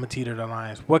like, all right, I'm gonna teeter the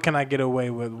lines. What can I get away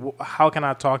with? How can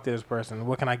I talk to this person?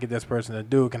 What can I get this person to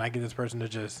do? Can I get this person to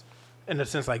just, in a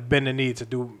sense, like bend the knee to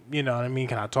do, you know what I mean?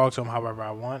 Can I talk to them however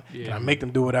I want? Can Yeah. I make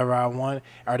them do whatever I want?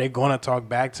 Are they gonna talk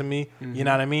back to me? You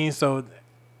know what I mean? So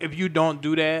if you don't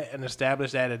do that and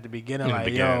establish that at the beginning, In the like,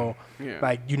 beginning. Yeah.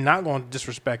 like you're not going to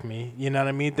disrespect me, you know what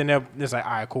I mean? Then it's like,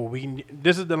 all right, cool.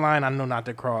 This is the line I know not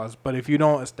to cross. But if you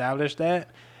don't establish that,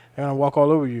 they're gonna walk all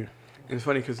over you. And it's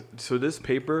funny because so this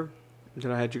paper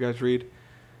that I had you guys read,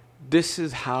 this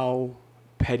is how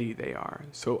petty they are.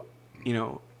 So, you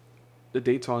know, the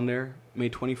date's on there, May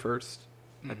 21st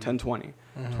at 10:20.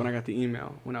 That's when I got the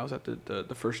email when I was at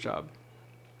the first job.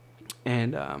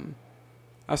 And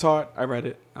I saw it, I read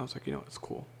it, I was like, you know, it's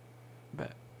cool.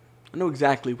 Bet. I know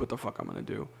exactly what the fuck I'm gonna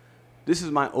do. This is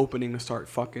my opening to start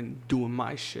fucking doing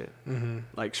my shit.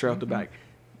 Like straight out the back.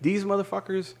 These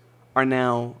motherfuckers are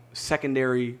now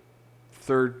secondary,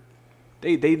 third.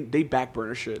 They back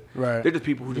burner shit. Right. They're just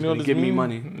people who You just know want what to this give me mean?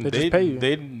 money. They just pay you.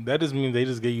 That just means they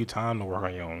just give you time to work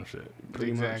on your own shit.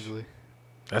 Pretty much. exactly.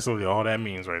 That's really all that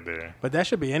means right there. But that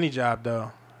should be any job,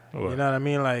 though. What? You know what I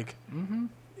mean? Like,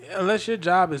 unless your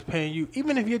job is paying you,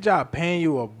 even if your job paying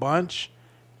you a bunch,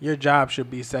 your job should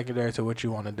be secondary to what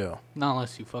you want to do. Not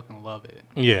unless you fucking love it.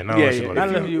 Yeah, no, Yeah, it's yeah. like Not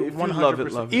that. unless you if you 100%. love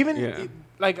it, love it. Even Yeah.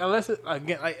 like unless it,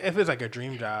 again, like if it's like a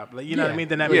dream job, like you know what I Yeah. mean,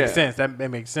 then that Yeah. makes sense. That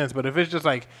makes sense. But if it's just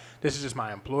like this is just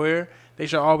my employer, they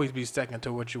should always be second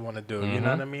to what you want to do. You know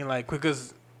what I mean? Like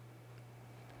because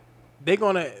they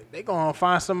gonna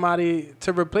find somebody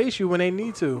to replace you when they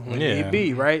need to, when Yeah. need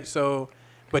be, right? So,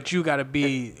 but you got to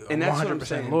be And that's what I'm 100%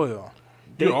 saying. loyal.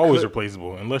 You're They always could-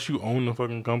 replaceable unless you own the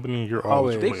fucking company. You're always.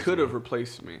 Always. They replaceable. could have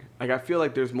replaced me. Like I feel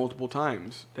like there's multiple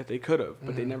times that they could have,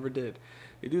 but they never did.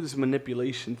 They do this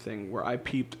manipulation thing where I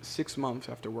peeped 6 months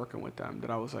after working with them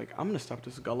that I was like, I'm gonna stop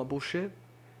this gullible shit,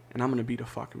 and I'm gonna be the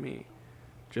fuck me.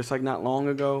 Just like not long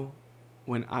ago,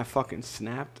 when I fucking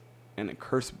snapped and it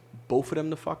cursed both of them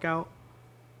the fuck out,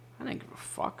 I didn't give a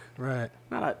fuck. Right.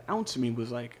 Not an ounce of me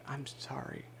was like, I'm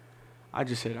sorry. I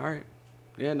just said, all right,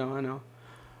 yeah, no, I know.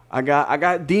 I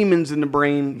got demons in the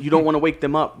brain. You don't want to wake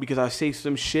them up because I say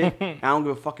some shit. I don't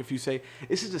give a fuck if you say.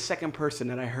 This is the second person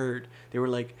that I heard. They were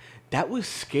like, that was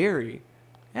scary.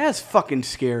 That's fucking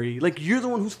scary. Like, you're the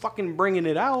one who's fucking bringing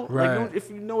it out. Right. Like, if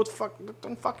you know it's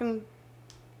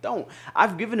don't.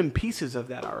 I've given him pieces of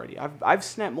that already. I've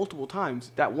snapped multiple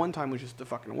times. That one time was just the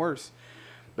fucking worst.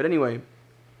 But anyway,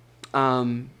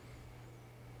 so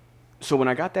when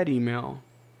I got that email,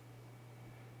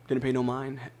 didn't pay no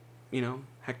mind. You know,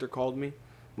 Hector called me,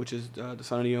 which is the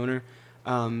son of the owner.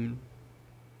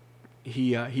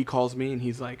 He calls me and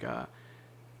he's like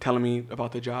telling me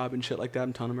about the job and shit like that.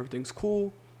 I'm telling him everything's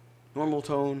cool, normal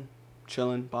tone,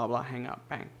 chilling, blah blah, hang up,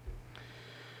 bang.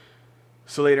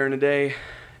 So later in the day,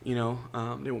 you know,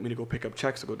 they want me to go pick up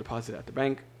checks to go deposit at the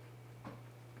bank.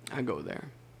 I go there,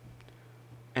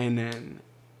 and then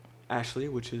Ashley,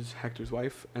 which is Hector's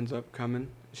wife, ends up coming.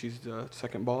 She's the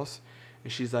second boss,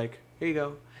 and she's like, "Here you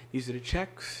go. These are the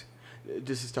checks.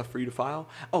 This is stuff for you to file.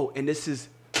 Oh, and this is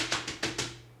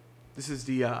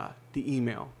the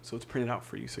email, so it's printed out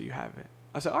for you, so you have it."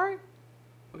 I said, "All right,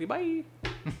 okay, bye."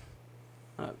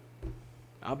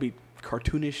 I'll be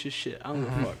cartoonish as shit. I don't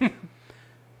give a fuck.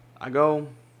 I go,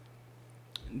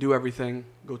 do everything,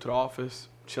 go to the office,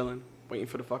 chilling, waiting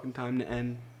for the fucking time to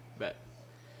end. Bet.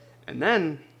 And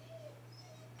then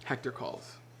Hector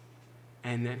calls,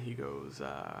 and then he goes,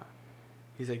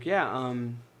 he's like, "Yeah,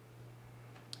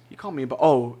 he called me, but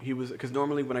he was, because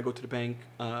normally when I go to the bank,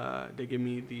 they give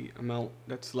me the amount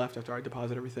that's left after I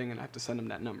deposit everything, and I have to send them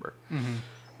that number."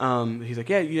 He's like,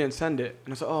 "Yeah, you didn't send it."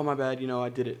 And I said, "Oh, my bad. You know, I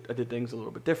did things a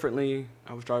little bit differently.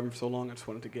 I was driving for so long. I just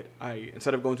wanted to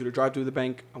instead of going to the drive-through of the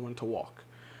bank, I wanted to walk."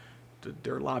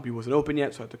 their lobby wasn't open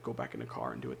yet, so I had to go back in the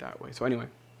car and do it that way. So anyway,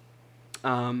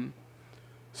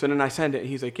 so then I send it, and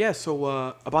he's like, yeah,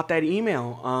 so about that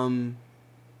email,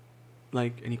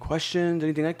 like, any questions,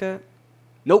 anything like that?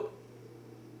 Nope.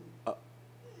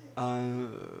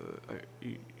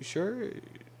 You sure?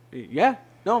 Yeah.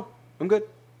 No, I'm good.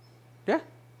 Yeah,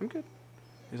 I'm good.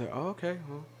 He's like, oh, okay.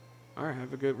 Well, all right,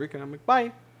 have a good weekend. I'm like,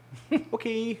 bye.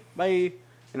 Okay, bye.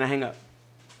 And I hang up.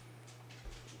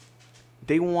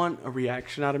 They want a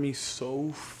reaction out of me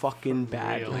so fucking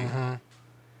badly.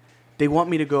 They want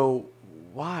me to go,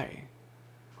 why?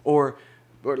 Or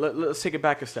let's take it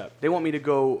back a step. They want me to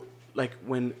go, like,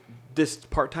 when this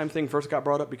part-time thing first got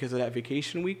brought up because of that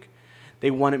vacation week,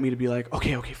 they wanted me to be like,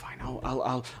 okay, fine.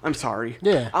 I'm sorry.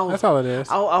 Yeah, that's all it is.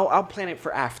 I'll plan it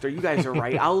for after. You guys are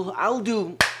right. I'll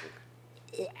do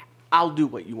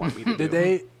what you want me to do. Did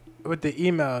they, with the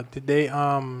email, did they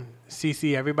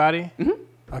CC everybody?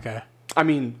 Mm-hmm. Okay. I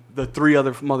mean, the 3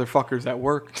 other motherfuckers that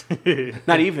worked.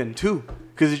 Not even 2,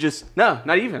 because it's just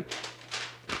not even.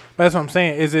 But that's what I'm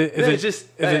saying.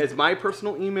 It's my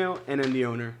personal email and then the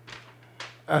owner.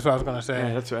 That's what I was gonna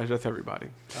say. Yeah, that's everybody.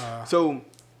 So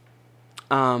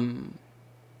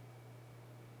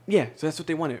that's what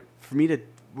they wanted, for me to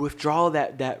withdraw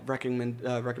that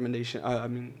recommendation.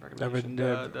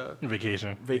 The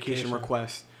vacation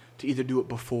request to either do it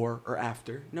before or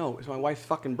after. No, it's my wife's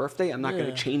fucking birthday. I'm not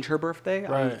gonna change her birthday.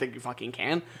 Right. I don't think you fucking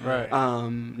can. Right.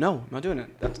 No, I'm not doing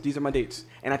it. These are my dates,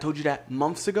 and I told you that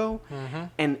months ago. Mm-hmm.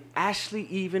 And Ashley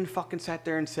even fucking sat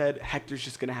there and said, Hector's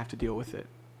just gonna have to deal with it.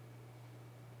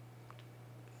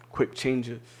 Quick change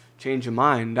of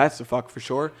mind. That's the fuck for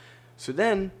sure. So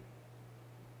then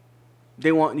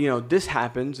they want, this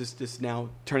happens. This now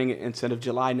turning it, instead of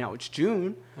July, now it's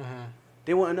June. Mm-hmm.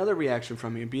 They want another reaction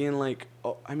from me, being like,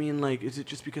 oh, I mean, like, is it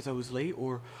just because I was late,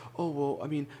 or, oh, well, I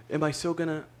mean, am I still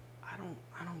gonna?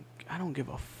 I don't give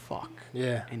a fuck.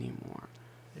 Anymore.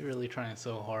 They're really trying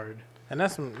so hard. And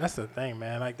that's the thing,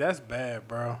 man. Like, that's bad,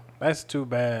 bro. That's too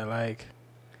bad. Like,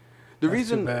 the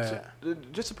reason,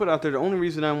 just to put it out there, the only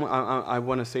reason I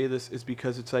want to say this is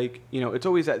because it's like, it's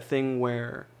always that thing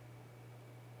where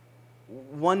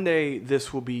one day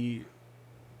this will be.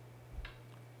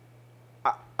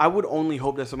 I would only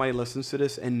hope that somebody listens to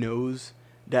this and knows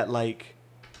that, like,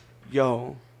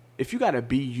 yo, if you gotta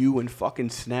be you and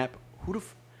fucking snap,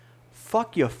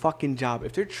 fuck your fucking job.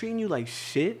 If they're treating you like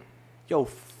shit, yo,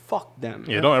 fuck them.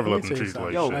 Yeah, don't ever let them treat you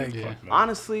like shit. Yeah.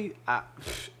 Honestly,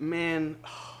 man,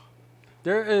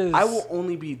 I will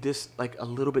only be a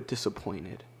little bit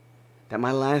disappointed that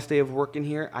my last day of working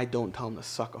here, I don't tell them to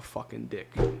suck a fucking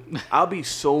dick. I'll be a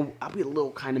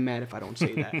little kind of mad if I don't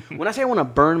say that. When I say I want to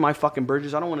burn my fucking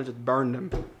bridges, I don't want to just burn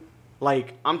them.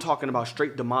 Like, I'm talking about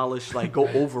straight demolish, like, go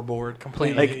overboard.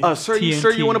 Completely. Like, sir, you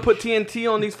sure you want to put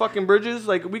TNT on these fucking bridges?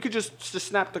 Like, we could just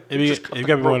snap the... You got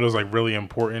to be one of those, like, really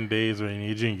important days where you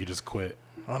need you and you just quit.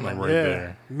 Like, right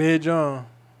there. Mid-John.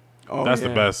 Oh, that's the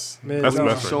best. That's the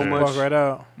best. So much. Walk right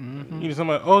out. Mm-hmm. You know,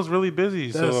 somebody, it's really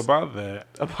busy. So about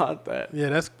that. Yeah,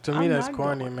 that's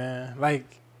corny, man. Like,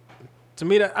 to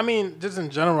me, just in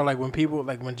general, like,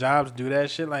 when jobs do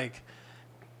that shit, like,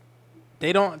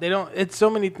 they don't, it's so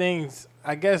many things,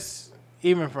 I guess,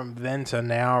 even from then to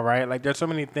now, right? Like, there's so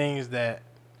many things that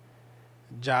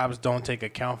jobs don't take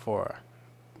account for.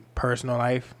 Personal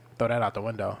life, throw that out the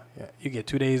window. Yeah, you get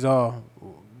 2 days off.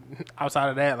 Outside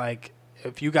of that, like,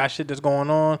 if you got shit that's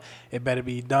going on, it better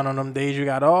be done on them days you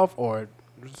got off, or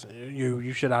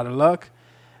you shit out of luck.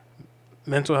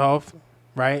 Mental health,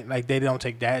 right? Like, they don't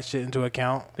take that shit into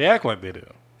account. They act like they do.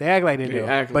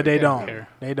 But they don't.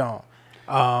 They don't.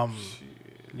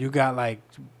 You got, like,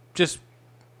 just,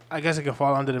 I guess it can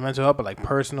fall under the mental health, but, like,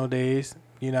 personal days.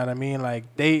 You know what I mean? Like,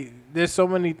 there's so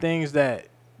many things that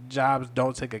jobs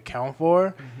don't take account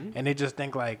for, and they just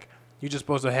think, like, you're just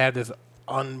supposed to have this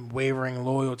unwavering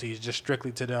loyalties just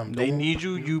strictly to them. They need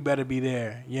you, you better be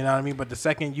there. You know what I mean? But the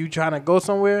second you trying to go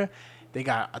somewhere, they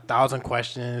got 1,000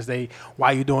 questions.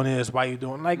 Why you doing this? Why you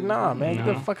doing, like, nah, man, get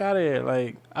the fuck out of here.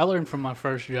 Like, I learned from my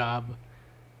first job,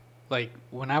 like,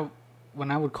 when I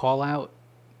would call out,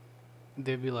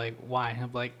 they'd be like, why?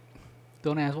 I'm like,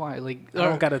 don't ask why. Like, I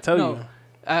don't gotta tell you.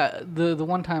 The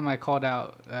one time I called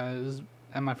out, it was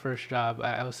at my first job.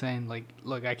 I was saying, like,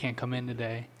 look, I can't come in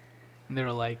today, and they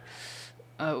were like,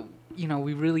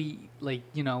 we really, like,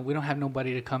 we don't have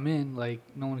nobody to come in. Like,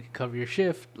 no one can cover your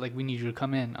shift. Like, we need you to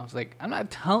come in. I was like, I'm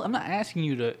not asking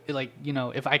you to, like,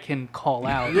 if I can call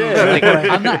out. Like,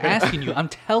 I'm not asking you. I'm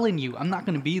telling you, I'm not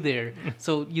gonna be there.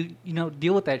 So you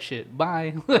deal with that shit.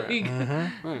 Bye. Like,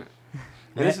 right.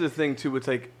 And this is the thing too. It's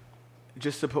like,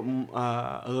 just to put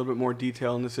a little bit more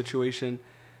detail in the situation,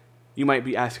 you might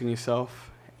be asking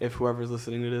yourself, if whoever's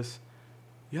listening to this,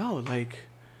 yo, like,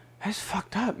 that's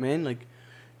fucked up, man. Like,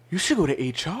 you should go to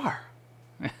HR.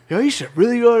 Yo, you should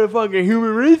really go to fucking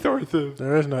human resources.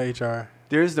 There is no HR.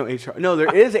 There is no HR. No,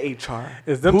 there is a HR.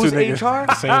 It's them Who's two niggas.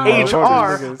 HR? Same HR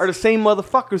motherfuckers. are the same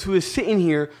motherfuckers who is sitting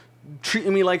here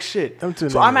treating me like shit. Them two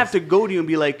So I'm niggas. gonna have to go to you and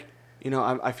be like, you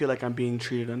know, I feel like I'm being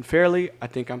treated unfairly. I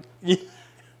think I'm.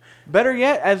 Better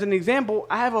yet, as an example,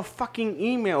 I have a fucking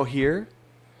email here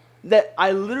that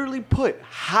I literally put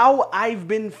how I've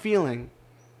been feeling,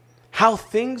 how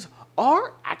things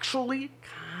are actually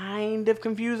kind of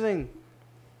confusing.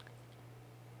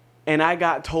 And I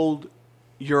got told,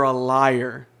 you're a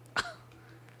liar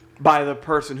by the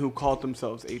person who called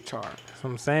themselves HR. That's what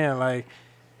I'm saying. Like,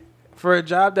 for a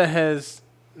job that has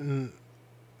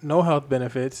no health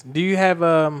benefits, do you have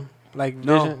like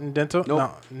No. vision and dental?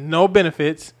 Nope. No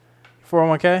benefits.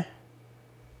 401k.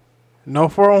 No I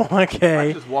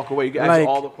 401k. just walk away. You can Like- answer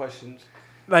all the questions.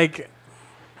 Like,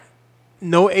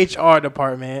 no HR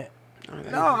department.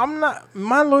 No, I'm not.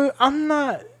 I'm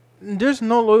not. There's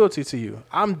no loyalty to you.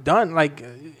 I'm done. Like,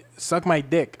 suck my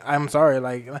dick. I'm sorry.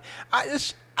 Like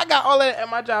I got all that at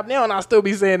my job now, and I'll still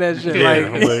be saying that shit. Yeah,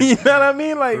 like, like- you know what I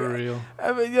mean? Like, For real.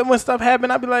 I mean, when stuff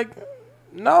happen, I'd be like,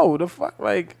 no, the fuck,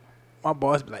 like. My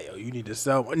boss be like, yo, you need to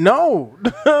sell. No,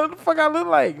 the fuck I look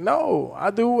like. No,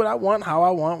 I do what I want, how I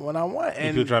want, when I want. And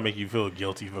And people try to make you feel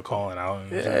guilty for calling out.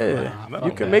 And yeah, no,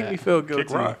 you can man. make me feel guilty.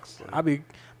 Kick rocks. I be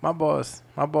my boss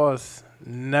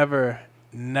never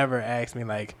asked me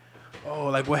like, oh,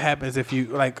 like what happens if you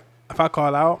like if I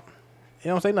call out, he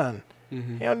don't say nothing.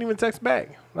 Mm-hmm. He don't even text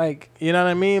back. Like, you know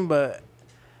what I mean? But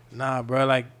nah, bro,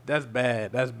 like that's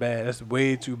bad. That's bad. That's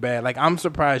way too bad. Like, I'm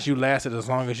surprised you lasted as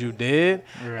long as you did.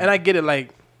 Right. And I get it,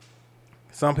 like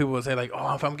some people would say like,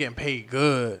 oh, if I'm getting paid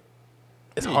good,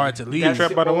 it's hard to leave. That's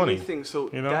trapped by the only money, thing. So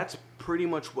you know? that's pretty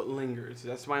much what lingers.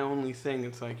 That's my only thing.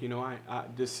 It's like, you know, I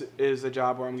this is a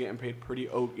job where I'm getting paid pretty,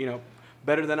 you know,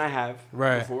 better than I have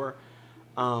Right. before.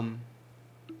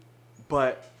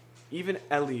 But even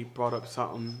Ellie brought up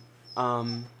something,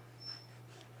 and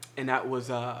that was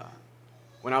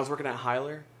when I was working at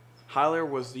Hyler. Hyler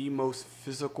was the most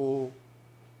physical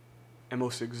and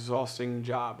most exhausting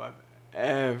job I've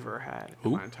ever had in Who?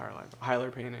 my entire life.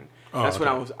 Hyler Painting. Oh, That's when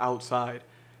I okay. was outside.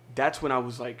 That's when I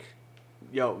was like,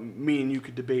 yo, me and you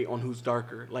could debate on who's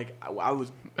darker. Like, I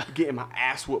was getting my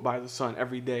ass whooped by the sun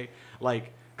every day.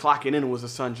 Like, clocking in was the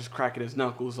sun just cracking his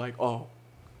knuckles. Like, oh,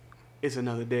 it's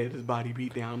another day of this body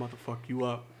beat down. I'm about to fuck you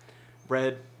up.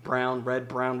 Red, brown, red,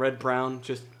 brown, red, brown,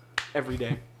 just every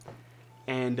day.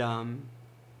 And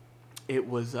it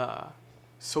was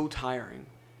so tiring.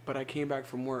 But I came back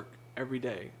from work every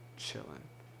day, chilling.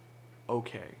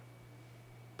 Okay.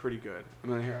 Pretty good. I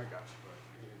mean, here I got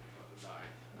you, bro.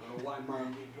 I don't know why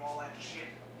mom gave you all that shit.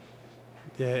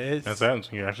 Yeah, it's That's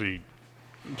happens when you actually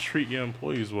treat your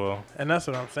employees well. and that's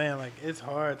what I'm saying. Like, it's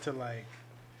hard to like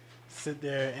sit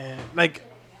there and like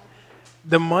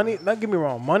the money. Don't get me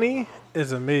wrong, money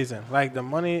is amazing. Like, the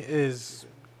money is,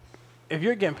 if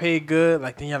you're getting paid good,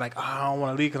 like then you're like, oh, I don't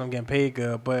want to leave because I'm getting paid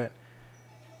good. But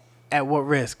at what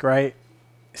risk, right?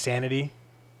 Sanity.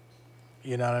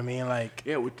 You know what I mean? Like,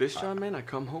 Yeah, with this job, man, I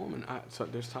come home and so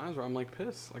there's times where I'm like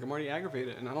pissed. Like, I'm already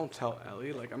aggravated. And I don't tell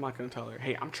Ellie. Like, I'm not going to tell her,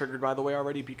 hey, I'm triggered by the way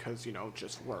already because, you know,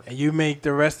 just work. and you make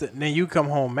the rest of, then you come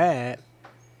home mad,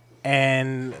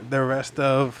 and the rest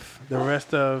of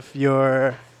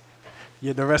your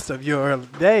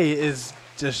day is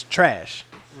just trash.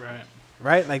 Right.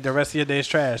 Right? Like, the rest of your day is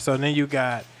trash. So then you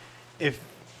got, if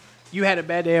you had a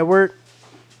bad day at work,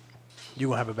 you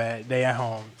gonna have a bad day at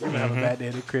home. You gonna have a bad day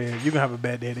at the crib. You gonna have a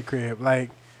bad day at the crib. Like,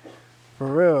 for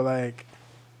real, like,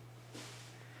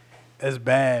 it's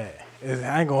bad.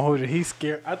 I ain't gonna hold you. He's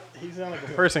scared. He sound like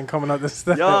a person coming up the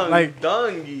steps. Young, Like,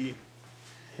 Dungy.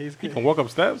 he's You can walk up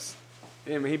steps.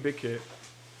 Yeah, man, he big kid.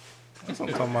 That's what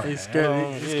I'm talking about. He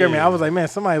scared me. I was like, man,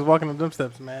 somebody's walking up them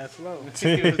steps, man, slow.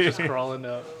 He was just crawling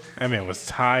up. That man was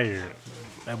tired.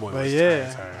 That boy But was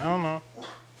yeah, tired. I don't know.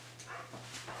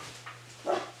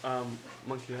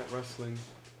 Monkey that wrestling.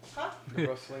 The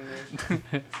wrestling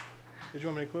there. Did you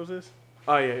want me to close this?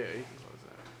 Oh, yeah, you can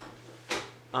close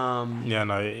that. Yeah,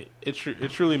 no, it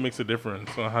truly makes a difference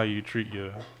on how you treat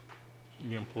your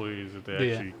employees if they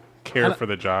Yeah. actually care for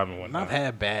the job and And whatnot. I've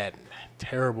had bad,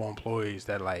 terrible employees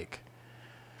that, like,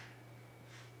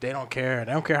 they don't care.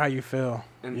 They don't care how you feel,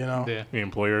 And- you know? Yeah. The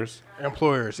employers.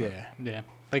 Employers, yeah. Yeah.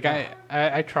 Like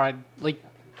I tried, like,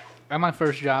 at my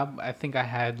first job, I think I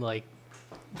had like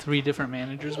 3 different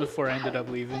managers before I ended up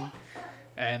leaving.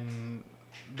 And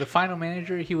the final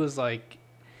manager, he was like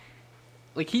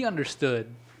he understood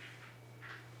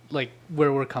like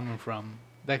where we're coming from.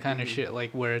 That kind of shit,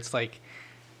 like where it's like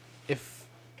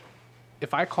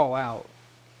if I call out,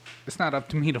 it's not up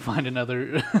to me to find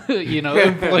another,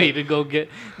 employee to go get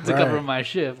to cover Right. my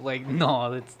shift. Like,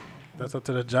 no, That's up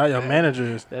to the job. Your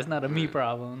managers. that's not a me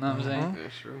problem. You know what I'm saying?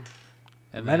 That's true.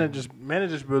 And then-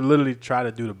 Managers will literally try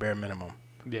to do the bare minimum.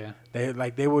 yeah.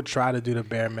 They will try to do the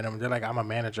bare minimum. They're like, I'm a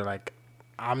manager. Like,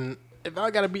 if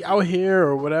I gotta be out here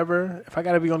or whatever, if I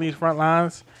gotta be on these front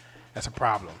lines, that's a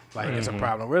problem. Like, it's a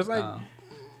problem. Whereas like,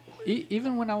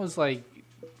 Even when I was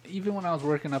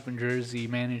working up in Jersey,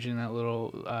 managing that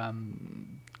little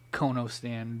Kono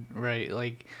stand, right?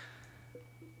 Like,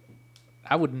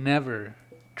 I would never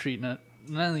treat none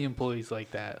of the employees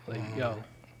like that. Like, yo,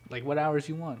 like, what hours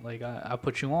you want? Like, I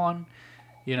put you on.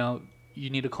 You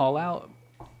need to call out.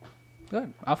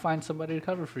 Good. I'll find somebody to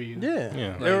cover for you. yeah.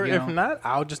 Yeah. Like, Or you if know. not,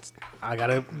 I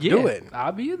gotta do it.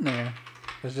 I'll be in there.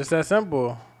 It's just that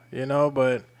simple,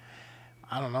 But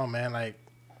I don't know, man. Like,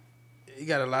 you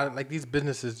got a lot of, like, these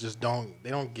businesses just don't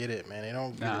get it, man. They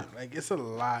don't get Nah. it. Like, it's a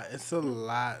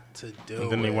lot to do.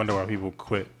 And then they with. wonder why people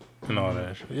quit and all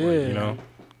that shit. Yeah. Like,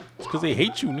 it's because they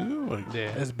hate you, nigga. Like,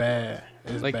 Yeah. It's bad.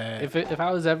 It's Like, bad. if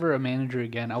I was ever a manager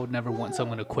again, I would never want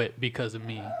someone to quit because of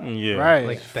me. yeah. Right.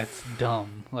 Like, that's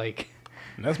dumb. Like,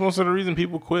 And that's most of the reason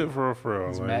people quit for real.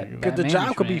 It's Like, mad- Because the bad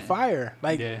job could be management. fire.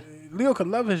 Like, Yeah. Leo could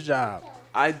love his job.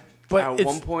 But At it's-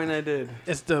 one point I did.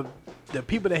 It's the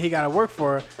people that he got to work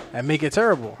for that make it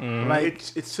terrible. Like,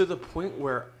 It's to the point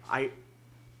where I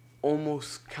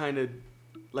almost kind of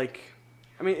like.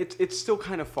 I mean, it's still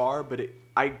kind of far, but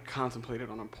I contemplated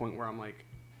on a point where I'm like,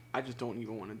 I just don't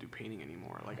even want to do painting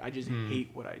anymore. Like, I just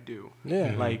hate what I do.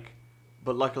 Yeah. Like,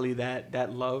 but luckily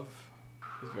that love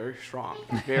is very strong,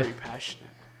 very passionate,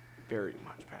 very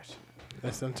much passionate.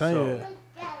 that's I'm telling you,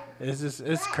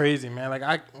 it's crazy, man. Like,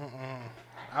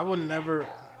 I would never.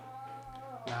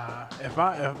 Nah, if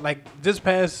like this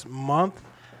past month,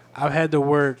 I've had to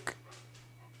work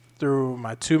through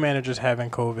my two managers having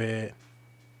COVID.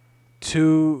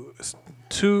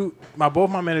 Both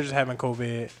my managers having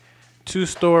COVID. 2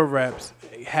 store reps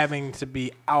having to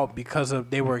be out because of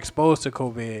they were exposed to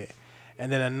COVID,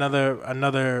 and then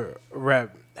another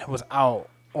rep was out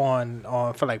on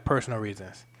for like personal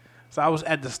reasons. So I was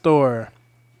at the store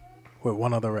with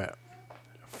one other rep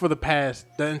for the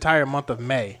entire month of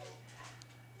May.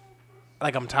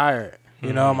 Like, I'm tired.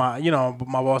 My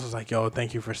boss was like, yo,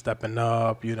 thank you for stepping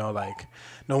up. Like,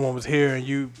 no one was here and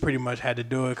you pretty much had to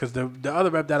do it because the other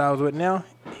rep that I was with now,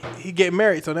 he get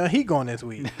married, so now he going this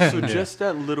week. So just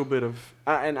that little bit of,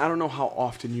 and I don't know how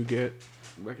often you get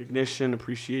recognition,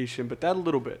 appreciation, but that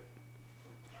little bit,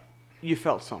 you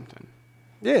felt something.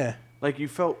 Yeah, Like you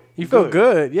felt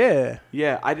good. Yeah.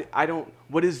 Yeah, I don't,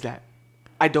 what is that?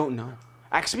 I don't know.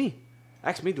 Ask me.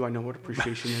 Do I know what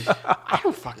appreciation is? I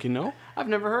don't fucking know. I've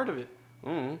never heard of it.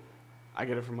 I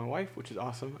get it from my wife, which is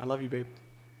awesome. I love you, babe.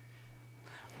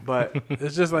 But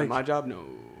It's just like, my job, no.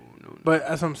 but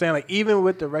that's what I'm saying. Like, even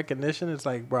with the recognition, it's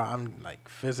like, bro, I'm like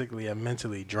physically and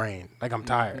mentally drained. Like, I'm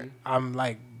tired. I'm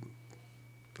like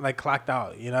clocked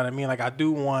out. You know what I mean? Like, I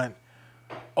do want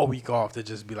a week off to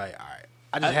just be like, all right,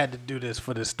 I just had to do this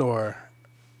for the store.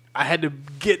 I had to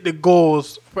get the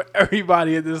goals for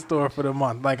everybody at this store for the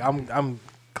month. Like, I'm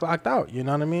clocked out. You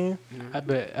know what I mean? I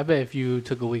bet if you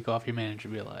took a week off, your manager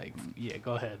would be like, yeah,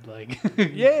 go ahead. Like,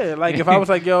 Yeah. Like, if I was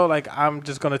like, yo, like, I'm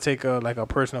just gonna take a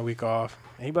personal week off,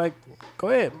 and he'd be like, go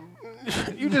ahead.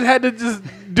 You just had to just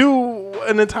do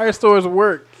an entire store's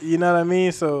work. You know what I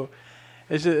mean? So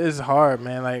it's hard,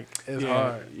 man. Like, it's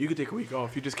hard. You could take a week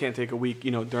off. You just can't take a week,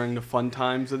 during the fun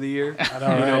times of the year. I know,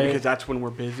 right? Because that's when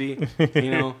we're busy.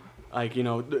 Like, you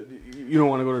don't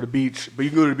want to go to the beach, but you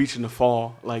can go to the beach in the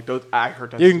fall. Like, those, I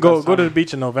heard that. You can go to the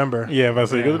beach in November. Yeah, if I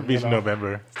say Yeah, go to the beach you in know.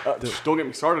 November. Don't get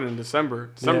me started in December.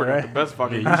 December Yeah, got right? the best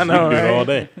fucking. Yeah, you I know, can do it right? all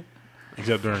day.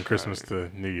 Except during Christmas to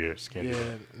New Year's. Can't do Yeah,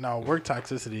 it. no, work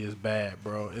toxicity is bad,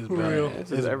 bro. It's For bad. real.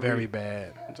 It's It's very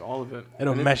bad. It's all of it.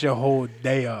 It'll And mess your whole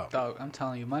day up. dog, I'm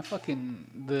telling you, my fucking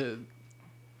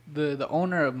the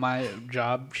owner of my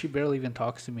job, she barely even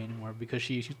talks to me anymore because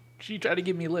she tried to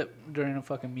give me lip during a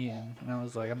fucking meeting, and I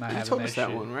was like, I'm not You having told that us that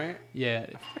shit. one, right? Yeah,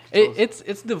 told us.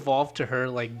 it's devolved to her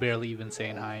like barely even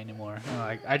saying hi anymore. And,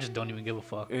 like, I just don't even give a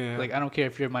fuck. Yeah. Like, I don't care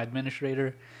if you're my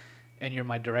administrator and you're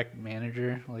my direct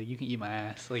manager. Like, you can eat my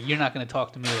ass. Like, you're not gonna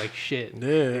talk to me like shit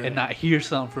Yeah. and not hear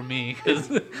something from me because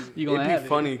you gonna It'd have be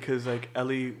funny because like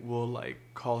Ellie will like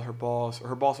call her boss, or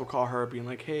her boss will call her, being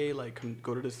like, "Hey, like come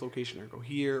go to this location, or go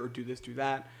here, or do this, do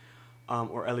that."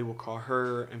 Or Ellie will call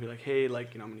her and be like, "Hey,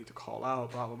 like I'm gonna need to call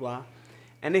out, blah blah blah."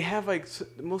 And they have like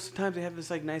most of the times they have this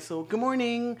like nice little "Good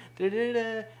morning," da da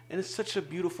da, and it's such a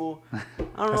beautiful. I don't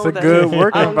That's know a what that good is.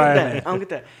 work I don't get that. environment. I don't get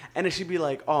that. And then she'd be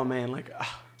like, "Oh man, like."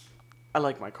 I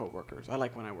like my coworkers. I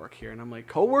like when I work here, and I'm like,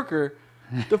 coworker.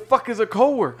 The fuck is a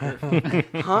coworker?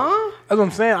 Huh? That's what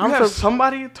I'm saying. You have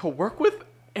somebody to work with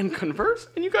and converse,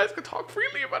 and you guys can talk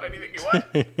freely about anything you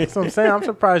want. That's what I'm saying. I'm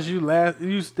surprised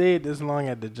you stayed this long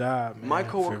at the job. Man, My for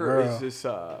coworker real. is this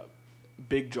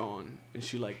Big John, and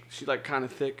she kind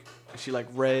of thick. She like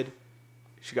red.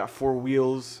 She got 4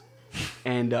 wheels,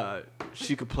 and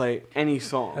she could play any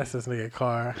song. That's this nigga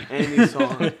car. Any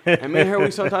song. And me and her, we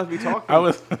sometimes be talking. I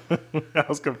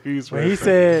was confused When he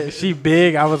said she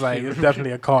big, I was like, it's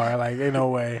definitely a car. Like, ain't no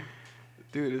way.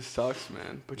 Dude, it sucks,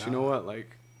 man. But you know what? Like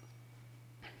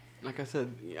I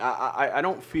said, I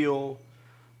don't feel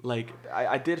like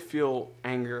I did feel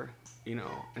anger, you know,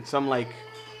 and some like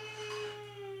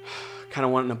kind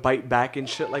of wanting to bite back and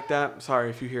shit like that. Sorry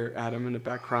if you hear Adam in the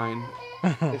back crying.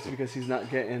 It's because he's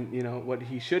not getting, you know, what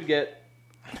he should get.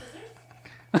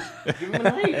 Give him a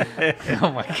knife.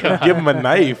 Oh my god. Give him a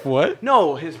knife. What?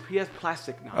 No, he has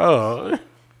plastic knives. Oh,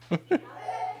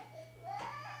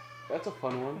 That's a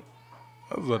fun one.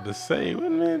 I was about to say, what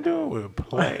man doing with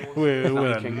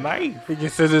with a knife? He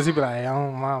gets scissors, he be like,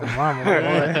 oh, my mama.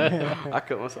 Boy. I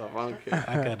cut myself. I don't care.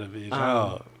 I got a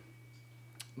bitch.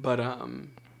 But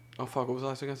oh fuck, what was the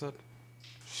last thing I said?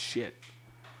 Shit.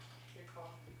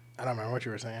 I don't remember what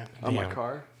you were saying. On my Damn.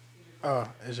 car. Oh,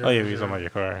 is your, Oh yeah, he's talking about your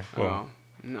car. Well, Oh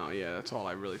no, yeah, that's all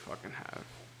I really fucking have.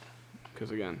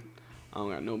 Cause again, I don't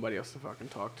got nobody else to fucking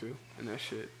talk to, and that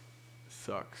shit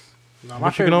sucks. No,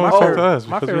 But you can always talk to us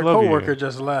my because we favorite love you. coworker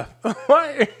just left.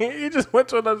 What? He just went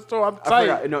to another store. I'm I tight.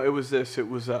 forgot. No, it was this. It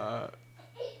was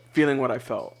feeling what I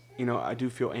felt. You know, I do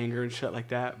feel anger and shit like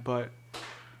that, but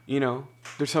you know,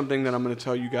 there's something that I'm gonna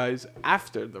tell you guys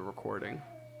after the recording.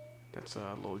 That's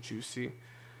a little juicy,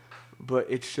 but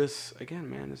it's just again,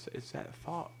 man, it's that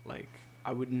thought. Like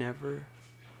I would never.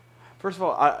 First of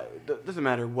all, doesn't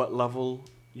matter what level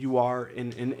you are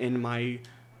in my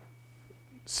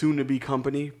soon-to-be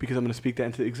company, because I'm gonna speak that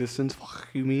into existence. Fuck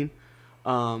you mean?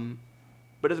 But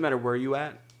it doesn't matter where you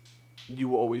at. You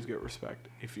will always get respect.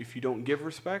 If you don't give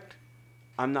respect,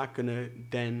 I'm not gonna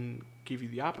then give you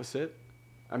the opposite.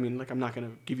 I mean, like, I'm not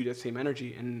gonna give you that same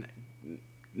energy and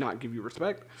not give you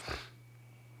respect.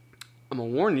 I'm gonna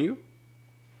warn you,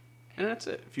 and that's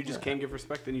it. If you just can't give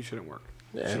respect, then you shouldn't work.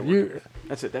 Yeah, Shouldn't you, work.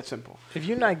 That's it. That's simple. if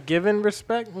you're not giving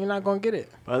respect, you're not going to get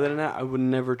it. But other than that, I would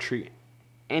never treat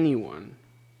anyone,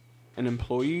 an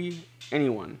employee,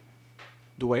 anyone,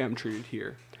 the way I'm treated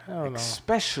here. Hell no.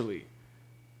 Especially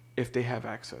if they have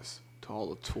access to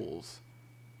all the tools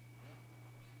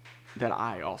that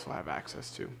I also have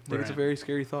access to. I think it's a Right. very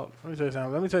scary thought. Let me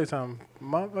tell you something.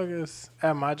 Motherfuckers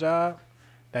at my job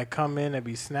that come in and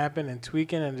be snapping and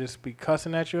tweaking and just be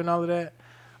cussing at you and all of that,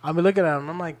 I be looking at them.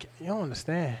 I'm like, you don't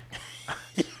understand.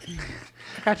 I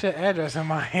got your address in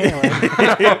my hand.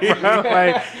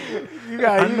 Like, you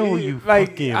got. I know where you like.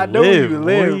 fucking I know where live, you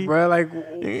live, boy. bro. Like,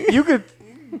 you could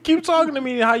keep talking to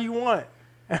me how you want.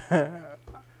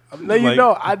 No, you Like-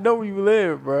 know. I know where you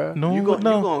live, bro. no, You no.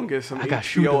 gonna get some I got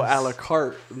HBO a shooters. la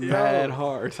carte mad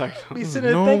hard. Like, Be sitting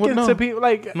there No one would thinking to know. people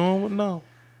like, No one would know.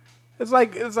 It's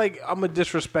like I'm gonna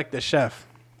disrespect the chef.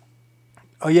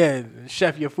 Oh yeah,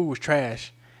 chef, your food was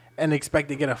trash, and expect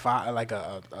to get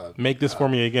a Make this for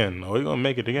me again. Oh, you're gonna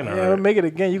make it again, yeah, alright. make it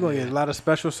again. You're gonna get a lot of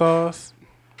special sauce.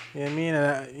 You know what I mean?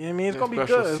 And, you know what I mean? It's gonna be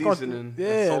special good. It's gonna, seasoning,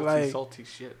 yeah, like salty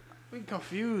shit. be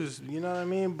confused. You know what I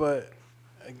mean? But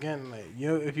again, like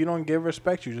if you don't give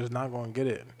respect, you're just not gonna get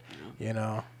it. You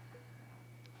know.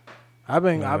 I've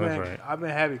been No, that's right.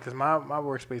 happy because my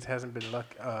workspace hasn't been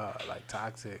like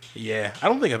toxic. Yeah, I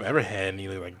don't think I've ever had any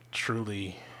like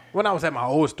truly. When I was at my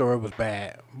old store, it was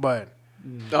bad, but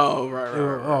Oh right,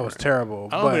 it was terrible.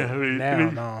 I don't But think I- now,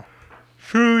 no.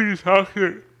 Truly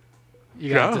toxic.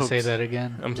 You got to say Jobs. that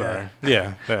again. I'm sorry.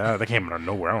 Yeah, that came out of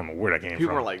nowhere. I don't know where that came People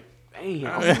from. are like, damn.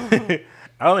 I don't think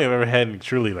I've ever had any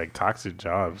truly like toxic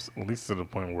jobs, at least to the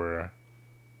point where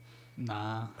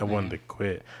Nah. I wanted to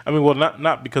quit. I mean, well,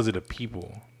 not because of the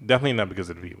people. Definitely not because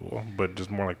of the people, but just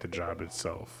more like the job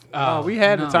itself. Oh, we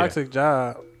had no. a toxic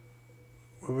job.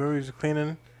 When we was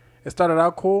cleaning, it started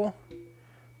out cool,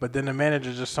 but then the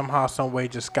manager just somehow, some way,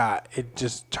 just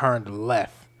turned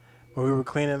left. When we were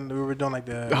cleaning, we were doing like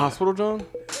The hospital, John?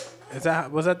 was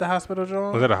that the hospital,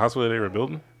 John? Was that a hospital they were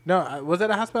building? No, was that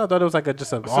a hospital? I thought it was like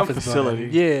just an Some office facility.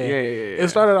 building. Yeah. Yeah. It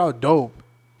started out dope,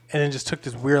 and then just took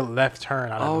this weird left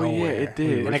turn out of Oh, yeah, nowhere. it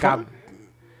did. And Which it got,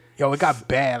 one? it got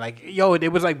bad. Like,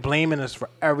 it was like blaming us for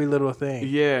every little thing.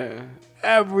 Yeah.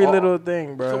 Every Oh, little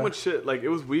thing, bro. So much shit. Like, it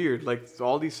was weird. Like,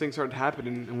 all these things started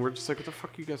happening, and we're just like, what the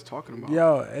fuck are you guys talking about?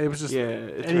 Yo, it was just Yeah.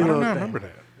 It's any I don't little know, I thing. remember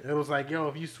that. It was like, yo,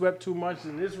 if you swept too much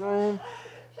in this room,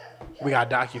 we got to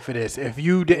dock you for this. If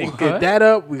you didn't What? get that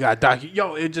up, we got to dock you.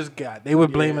 Yo, it just got. They were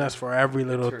blaming Yeah. us for every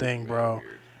little Turned thing, really bro.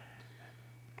 weird.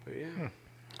 But yeah,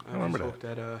 I remember just hope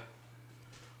that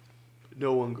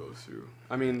no one goes through.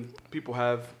 I mean, people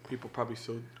probably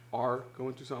still are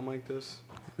going through something like this.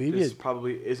 Leave This your,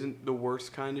 probably isn't the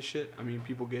worst kind of shit. I mean,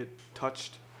 people get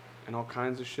touched and all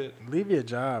kinds of shit. leave your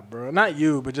job, bro. Not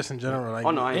you, but just in general. Like,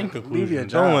 Oh, no, I In am. Leave conclusion, your don't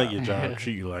job. let your job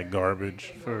treat you like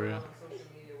garbage. For real. On social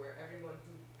media where everyone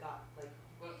who got like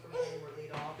work from home or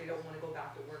laid off, they don't want to go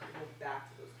back to work and go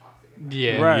back to those toxic environments.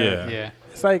 Yeah. Right. Yeah. Yeah.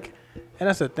 It's like, and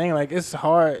that's the thing. Like, it's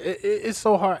hard. It's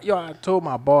so hard. Yo, I told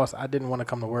my boss I didn't want to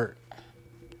come to work.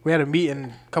 We had a meeting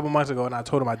a couple months ago, and I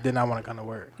told him I did not want to come to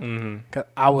work. Mm-hmm.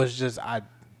 Cause I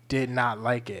did not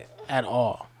like it at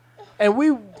all.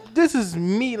 And this is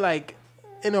me like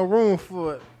in a room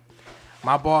for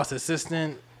my boss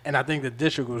assistant, and I think the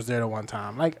district was there the one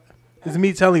time. Like, it's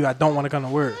me telling you I don't want to come to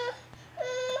work.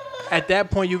 At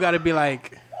that point, you got to be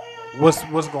like, what's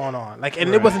going on? Like,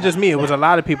 and it wasn't just me; it was a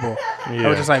lot of people. I Yeah.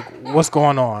 was just like, what's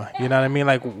going on? You know what I mean?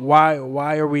 Like, why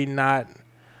are we not?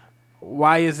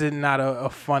 Why is it not a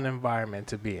fun environment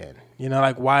to be in? You know,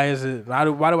 like why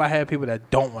do I have people that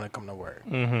don't want to come to work?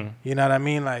 Mm-hmm. You know what I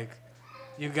mean? Like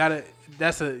you gotta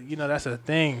that's a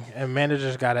thing, and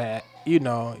managers gotta you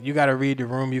gotta read the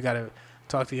room. You gotta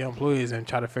talk to your employees and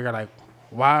try to figure out like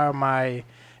why are my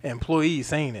employees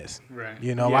saying this? Right.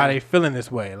 You know, Yeah. why are they feeling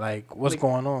this way? Like what's Like-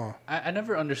 going on? I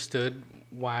never understood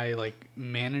why like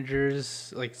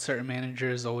managers, like certain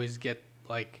managers always get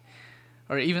like,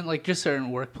 or even like just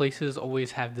certain workplaces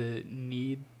always have the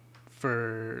need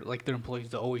for like their employees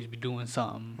to always be doing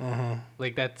something. Mm-hmm.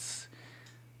 Like that's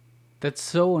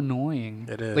so annoying.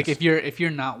 It is. Like if you're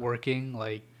not working,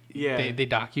 like Yeah. they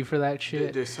dock you for that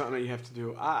shit. There's something that you have to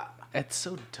do. It's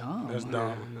so dumb. That's No,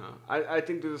 dumb. no. I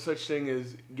think there's such thing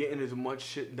as getting as much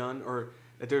shit done, or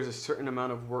that there's a certain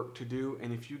amount of work to do,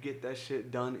 and if you get that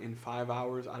shit done in 5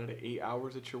 hours out of the 8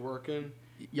 hours that you're working,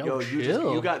 Yo, you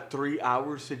chill. you got 3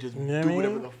 hours to just You know what I do mean?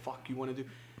 whatever the fuck you want to do.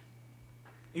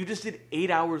 You just did 8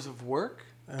 hours of work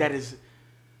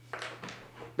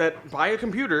that by a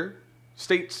computer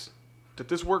states that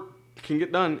this work can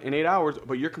get done in 8 hours,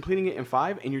 but you're completing it in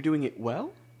 5, and you're doing it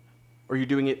well, or you're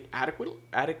doing it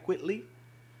adequately.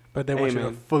 But they want you to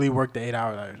Amen. fully work the 8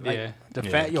 hours. Like Yeah. the Yeah,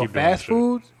 keep keep doing fast shit.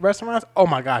 food restaurants. Oh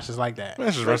my gosh, it's like that.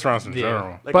 That's just restaurants in Yeah.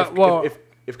 general. Like But, well-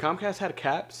 if Comcast had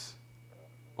caps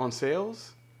on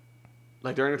sales,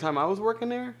 like during the time I was working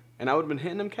there, and I would have been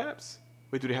hitting them caps.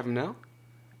 Wait, do they have them now?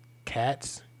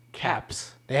 Cats.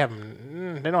 Caps. They have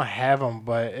them. They don't have them,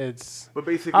 but it's. But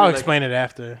basically, I'll like, explain it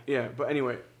after. Yeah, but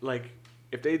anyway, like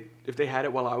if they had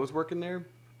it while I was working there,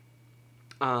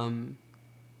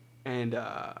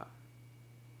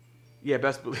 yeah,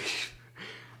 best believe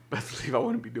I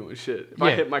wouldn't be doing shit. If I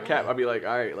Yeah. hit my cap, I'd be like,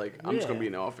 all right, like I'm just gonna Yeah. be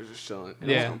in the office just chilling. and I'm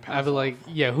just Yeah, gonna pass I'd be off. like,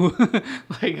 yeah,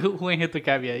 who ain't hit the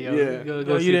cap yet? Yo, Yeah. go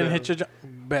Yo, see you didn't them. hit your job.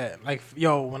 Bet. Like,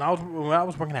 yo, when I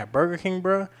was working at Burger King,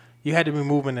 bro, you had to be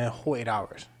moving the whole 8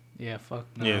 hours. Yeah, fuck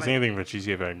no. Yeah, same thing for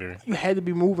Cheesecake Factory. You had to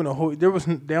be moving the whole. There was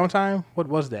downtime. What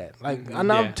was that? Like, I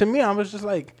know Yeah. to me, I was just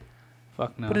like,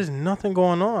 Fuck no. but there's nothing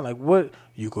going on. Like, what?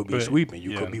 You could be But, sweeping.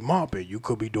 You yeah. could be mopping. You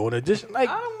could be doing a dish. Like,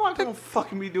 I'm not gonna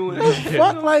fucking be doing what that. the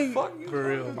fuck? Like, Fuck you. For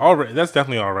real. That's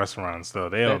definitely all restaurants though.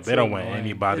 They That's don't so want annoying.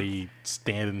 anybody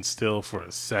standing still for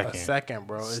a second. a second,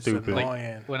 bro. It's Stupid. Like,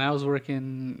 annoying. When I was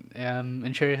working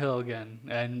in Cherry Hill again,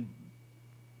 and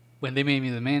when they made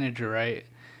me the manager, right?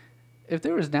 If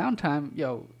there was downtime,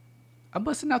 yo, I'm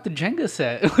busting out the Jenga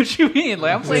set. What you mean?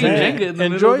 Like I'm playing Man, Jenga in the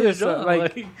enjoy middle of the yourself. job.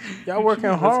 Like, Y'all working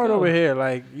let's hard go. over here.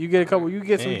 Like, you get some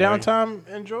Hey, downtime.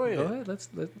 Enjoy Go it. ahead, let's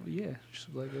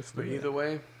just like let's do But it. either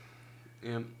way,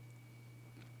 yeah.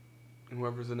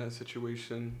 Whoever's in that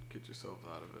situation, get yourself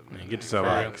out of it, man. Man, It get ain't yourself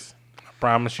worth out. it. I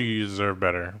promise you deserve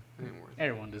better. It ain't worth it.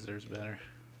 Everyone deserves better.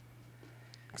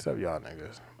 Except y'all niggas.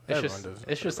 It's Everyone just does.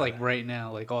 it's just like right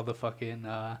now, like all the fucking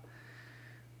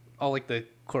all like the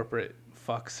corporate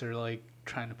fucks are like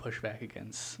trying to push back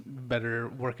against better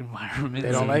work environments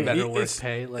They don't and like better it. work It's,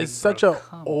 pay. Like, it's such bro, a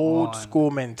come old on.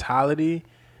 school mentality.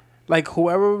 Like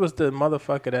whoever was the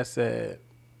motherfucker that said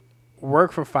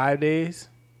work for 5 days,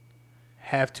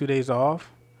 have 2 days off.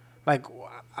 Like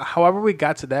however we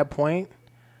got to that point.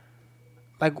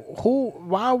 Like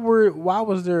why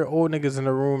was there old niggas in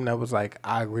the room that was like,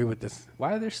 I agree with this.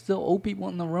 Why are there still old people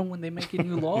in the room when they making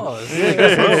new laws? Yeah,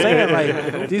 that's what I'm saying.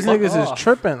 Like these Fuck niggas off. is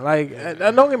tripping. Like and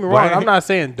don't get me wrong, Why- I'm not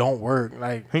saying don't work.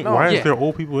 Like no, Why yeah. is there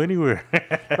old people anywhere?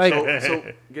 like So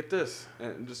get this,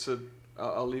 and just to,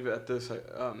 I'll leave it at this.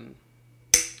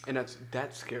 And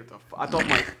that scared the. I thought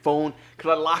my phone, because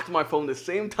I locked my phone the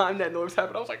same time that noise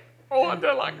happened. I was like, oh, I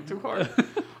did lock it too hard.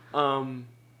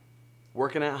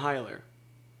 working at Hyler,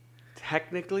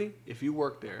 technically, if you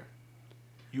work there,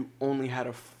 you only had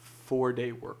a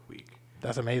 4-day work week.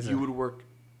 That's amazing. You would work.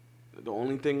 The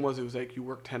only thing was, it was like you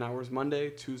work 10 hours Monday,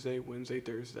 Tuesday, Wednesday,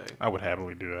 Thursday. I would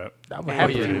happily do that. I would And have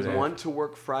if to do you that. want to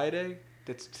work Friday,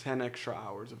 that's 10 extra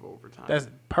hours of overtime. That's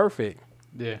perfect.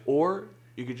 Yeah. Or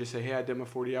you could just say, hey, I did my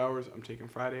 40 hours. I'm taking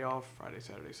Friday off. Friday,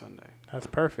 Saturday, Sunday. That's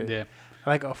perfect. Yeah.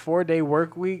 Like a 4-day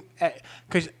work week.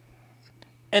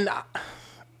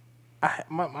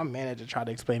 My manager tried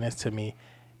to explain this to me,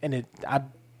 and I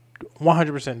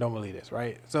 100% don't believe this.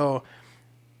 Right. So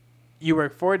you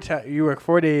work 4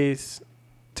 days,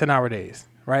 10-hour days.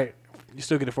 Right. You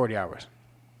still get the 40 hours.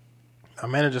 Our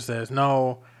manager says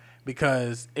no,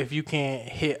 because if you can't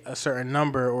hit a certain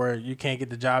number or you can't get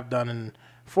the job done in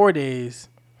 4 days,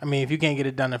 I mean, if you can't get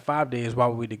it done in 5 days, why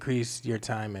would we decrease your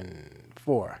time in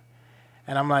 4?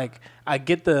 And I'm like, I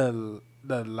get the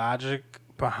logic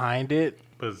behind it,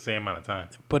 But it's the same amount of time.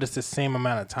 but it's the same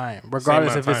amount of time,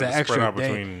 regardless if it's an spread extra out day.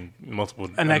 between multiple.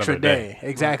 An extra another day.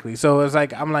 Exactly. So it's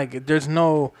like, I'm like, doesn't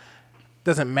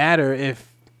matter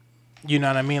if, you know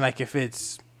what I mean? Like if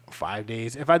it's 5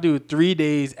 days, if I do 3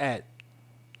 days at,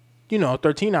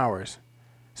 13 hours,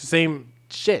 it's the same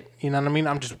shit. You know what I mean?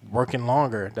 I'm just working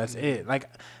longer. That's it. Like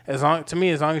as long as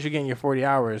you're getting your 40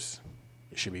 hours,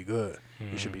 it should be good.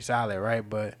 You should be solid, right?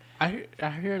 But I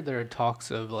hear there are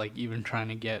talks of like even trying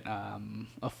to get a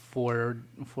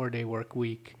 4-day work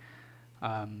week,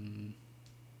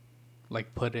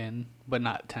 like put in, but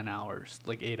not 10 hours,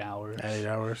 like 8 hours. 8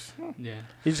 hours. Yeah.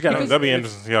 You just gotta. That'd be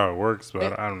interesting to see how it works,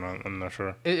 but I don't know. I'm not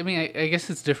sure. I mean, I guess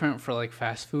it's different for like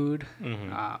fast food,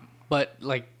 but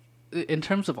like in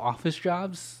terms of office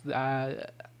jobs, I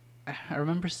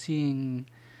remember seeing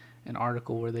an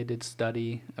article where they did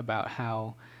study about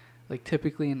how, like,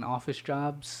 typically in office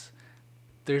jobs,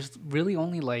 there's really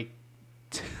only like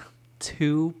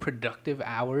 2 productive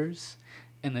hours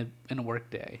in a work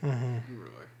day. Mm-hmm.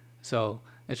 Really? So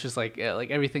it's just like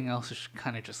everything else is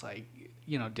kind of just like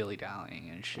dilly dallying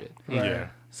and shit. Right. Yeah.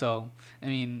 So I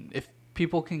mean, if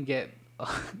people can get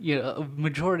a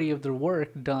majority of their work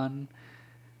done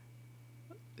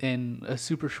in a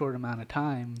super short amount of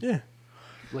time, Yeah.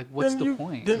 like what's Then the you-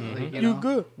 point? then Like, you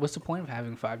good. What's the point of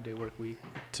having a 5-day work week?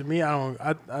 To me,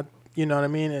 I you know what I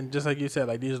mean? And just like you said,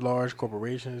 like these large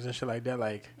corporations and shit like that,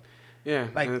 like Yeah,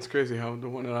 Like- and it's crazy how the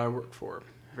one that I work for,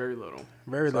 very little.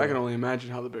 very So I can little. only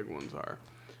imagine how the big ones are.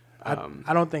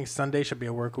 I don't think Sunday should be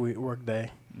a work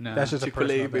day. No. That's just a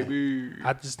Chick-fil-A, personal thing. baby.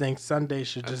 I just think Sunday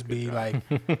should That's just good be job.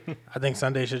 like, I think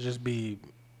Sunday should just be,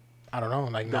 I don't know,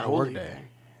 like The not a work holy day. day.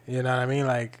 You know what I mean?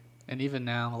 Like, And even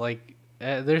now, like,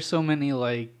 there's so many,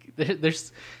 like,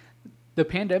 there's the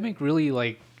pandemic really,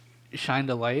 like, shined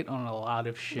a light on a lot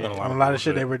of shit. On on a lot of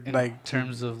shit they were In like,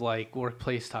 terms of, like,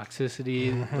 workplace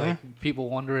toxicity, Mhm. like, people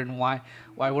wondering why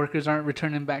workers aren't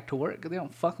returning back to work. They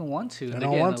don't fucking want to. They They're don't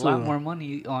getting want a lot to. more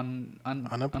money on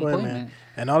unemployment. unemployment.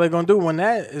 And all they're gonna do when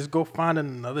that is go find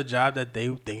another job that they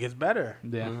think is better.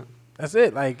 Yeah. That's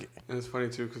it. Like, And it's funny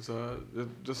too, because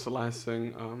just the last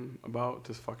thing about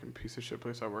this fucking piece of shit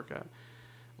place I work at.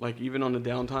 Like even on the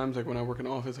downtimes, like when I work in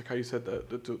the office, like how you said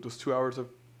those 2 hours of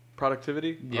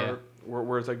productivity, Yeah. or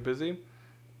where it's like busy.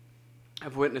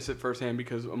 I've witnessed it firsthand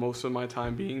because most of my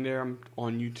time being there, I'm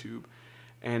on YouTube,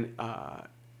 and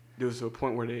there was a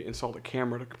point where they installed a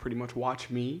camera to pretty much watch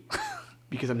me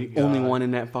because I'm the only one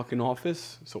in that fucking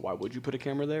office. So why would you put a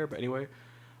camera there? But anyway,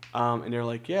 and they're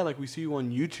like, yeah, like we see you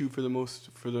on YouTube for the most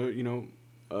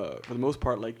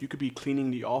part. Like you could be cleaning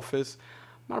the office.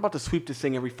 I'm not about to sweep this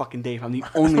thing every fucking day if I'm the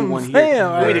only one here. saying, You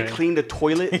want me to like- clean the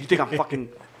toilet? You think I'm fucking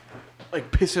like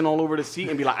pissing all over the seat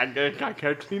and be like, I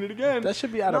can't clean it again? that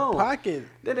should be out No. of pocket.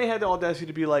 Then they had the audacity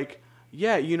to be like,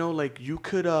 yeah, like you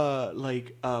could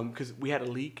because we had a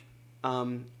leak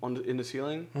in the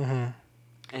ceiling, Mm-hmm.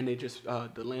 and they just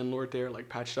the landlord there like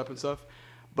patched up and stuff,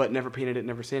 but never painted it,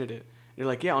 never sanded it. And they're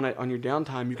like, yeah, on your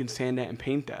downtime you can sand that and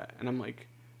paint that, and I'm like,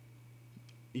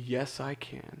 yes, I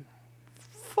can.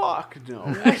 Fuck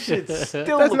no, that shit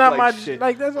still That's look not like my shit.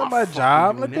 like. That's not I'm my fucking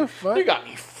job. doing What the that. fuck? You got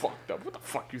me fucked up. What the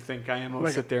fuck you think I am? I'll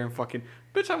Like- sit there and fucking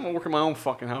bitch. I'm gonna work in my own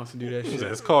fucking house and do that shit.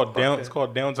 It's called Fuck that. It's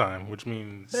called downtime, which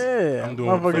means Yeah, I'm doing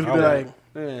motherfuckers fucking be hours. like,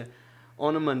 Yeah.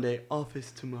 On a Monday,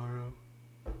 office tomorrow.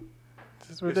 it's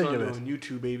It's on ridiculous.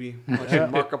 YouTube, baby. Watching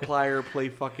Markiplier play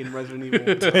fucking Resident Evil.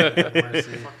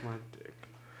 Fuck my dick.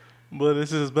 But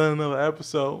this has been another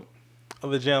episode of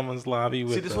the Gentleman's Lobby.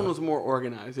 With See, this one was more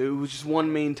organized. It was just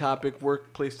one main topic: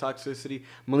 workplace toxicity.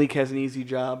 Malik has an easy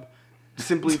job.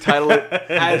 Simply title it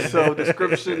as so.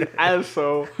 Description as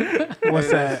so. What's And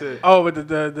that's that? it. Oh, with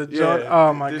the John. Yeah,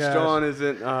 Oh my this god. John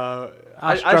isn't. I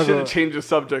I should have struggled. changed the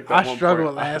subject. I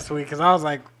struggled last week because I was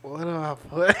like, "What do I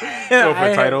put?" Go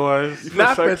for title wise.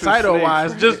 Not for sex and title snakes.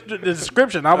 wise, just the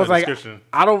description. I was like, Description.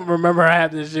 I don't remember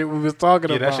half this shit we was talking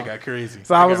Yeah, about. that shit got crazy.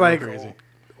 So That I was got real like, crazy.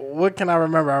 what can I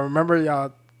remember? I remember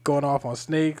y'all going off on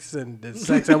snakes and the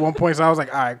sex at one point. So I was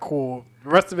like, all right, cool. The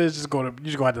rest of it is just you're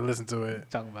just gonna have to listen to it.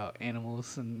 Talking about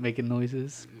animals and making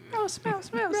noises. Oh, smell.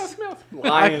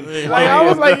 Lions. Like I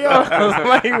was like, yo, I was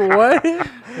like, what?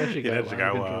 That shit Yeah, that shit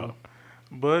got wild.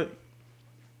 But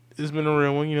it's been a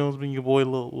real one. You know, it's been your boy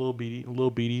Lil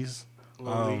Beaties.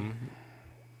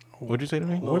 What'd you say to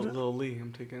me? Lil Lee,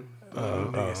 I'm taking.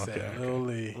 Nigga said okay. Lil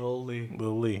Lee. Lil Lee.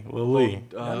 Lil Lee.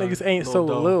 Y'all niggas ain't so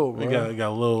little, We bro.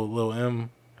 got Lil M.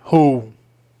 Who?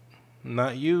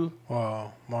 Not you.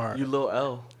 Oh, Mark. You Lil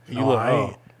L. You No, Lil I L.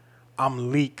 ain't.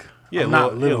 I'm Leak. Yeah, I'm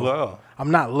not Lil little. L.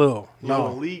 I'm not Lil. You No.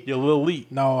 Lil Lee. You're Lil Lee.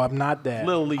 No, I'm not that.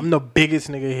 Lil Lee. I'm the biggest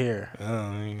nigga here. I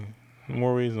mean,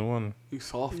 more ways than one. You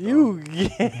soft. though. You,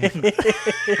 hey,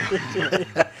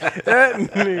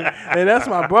 that's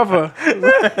my brother.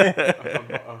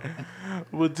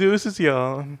 Well, deuces,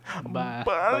 y'all. Bye.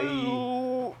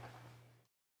 Bye.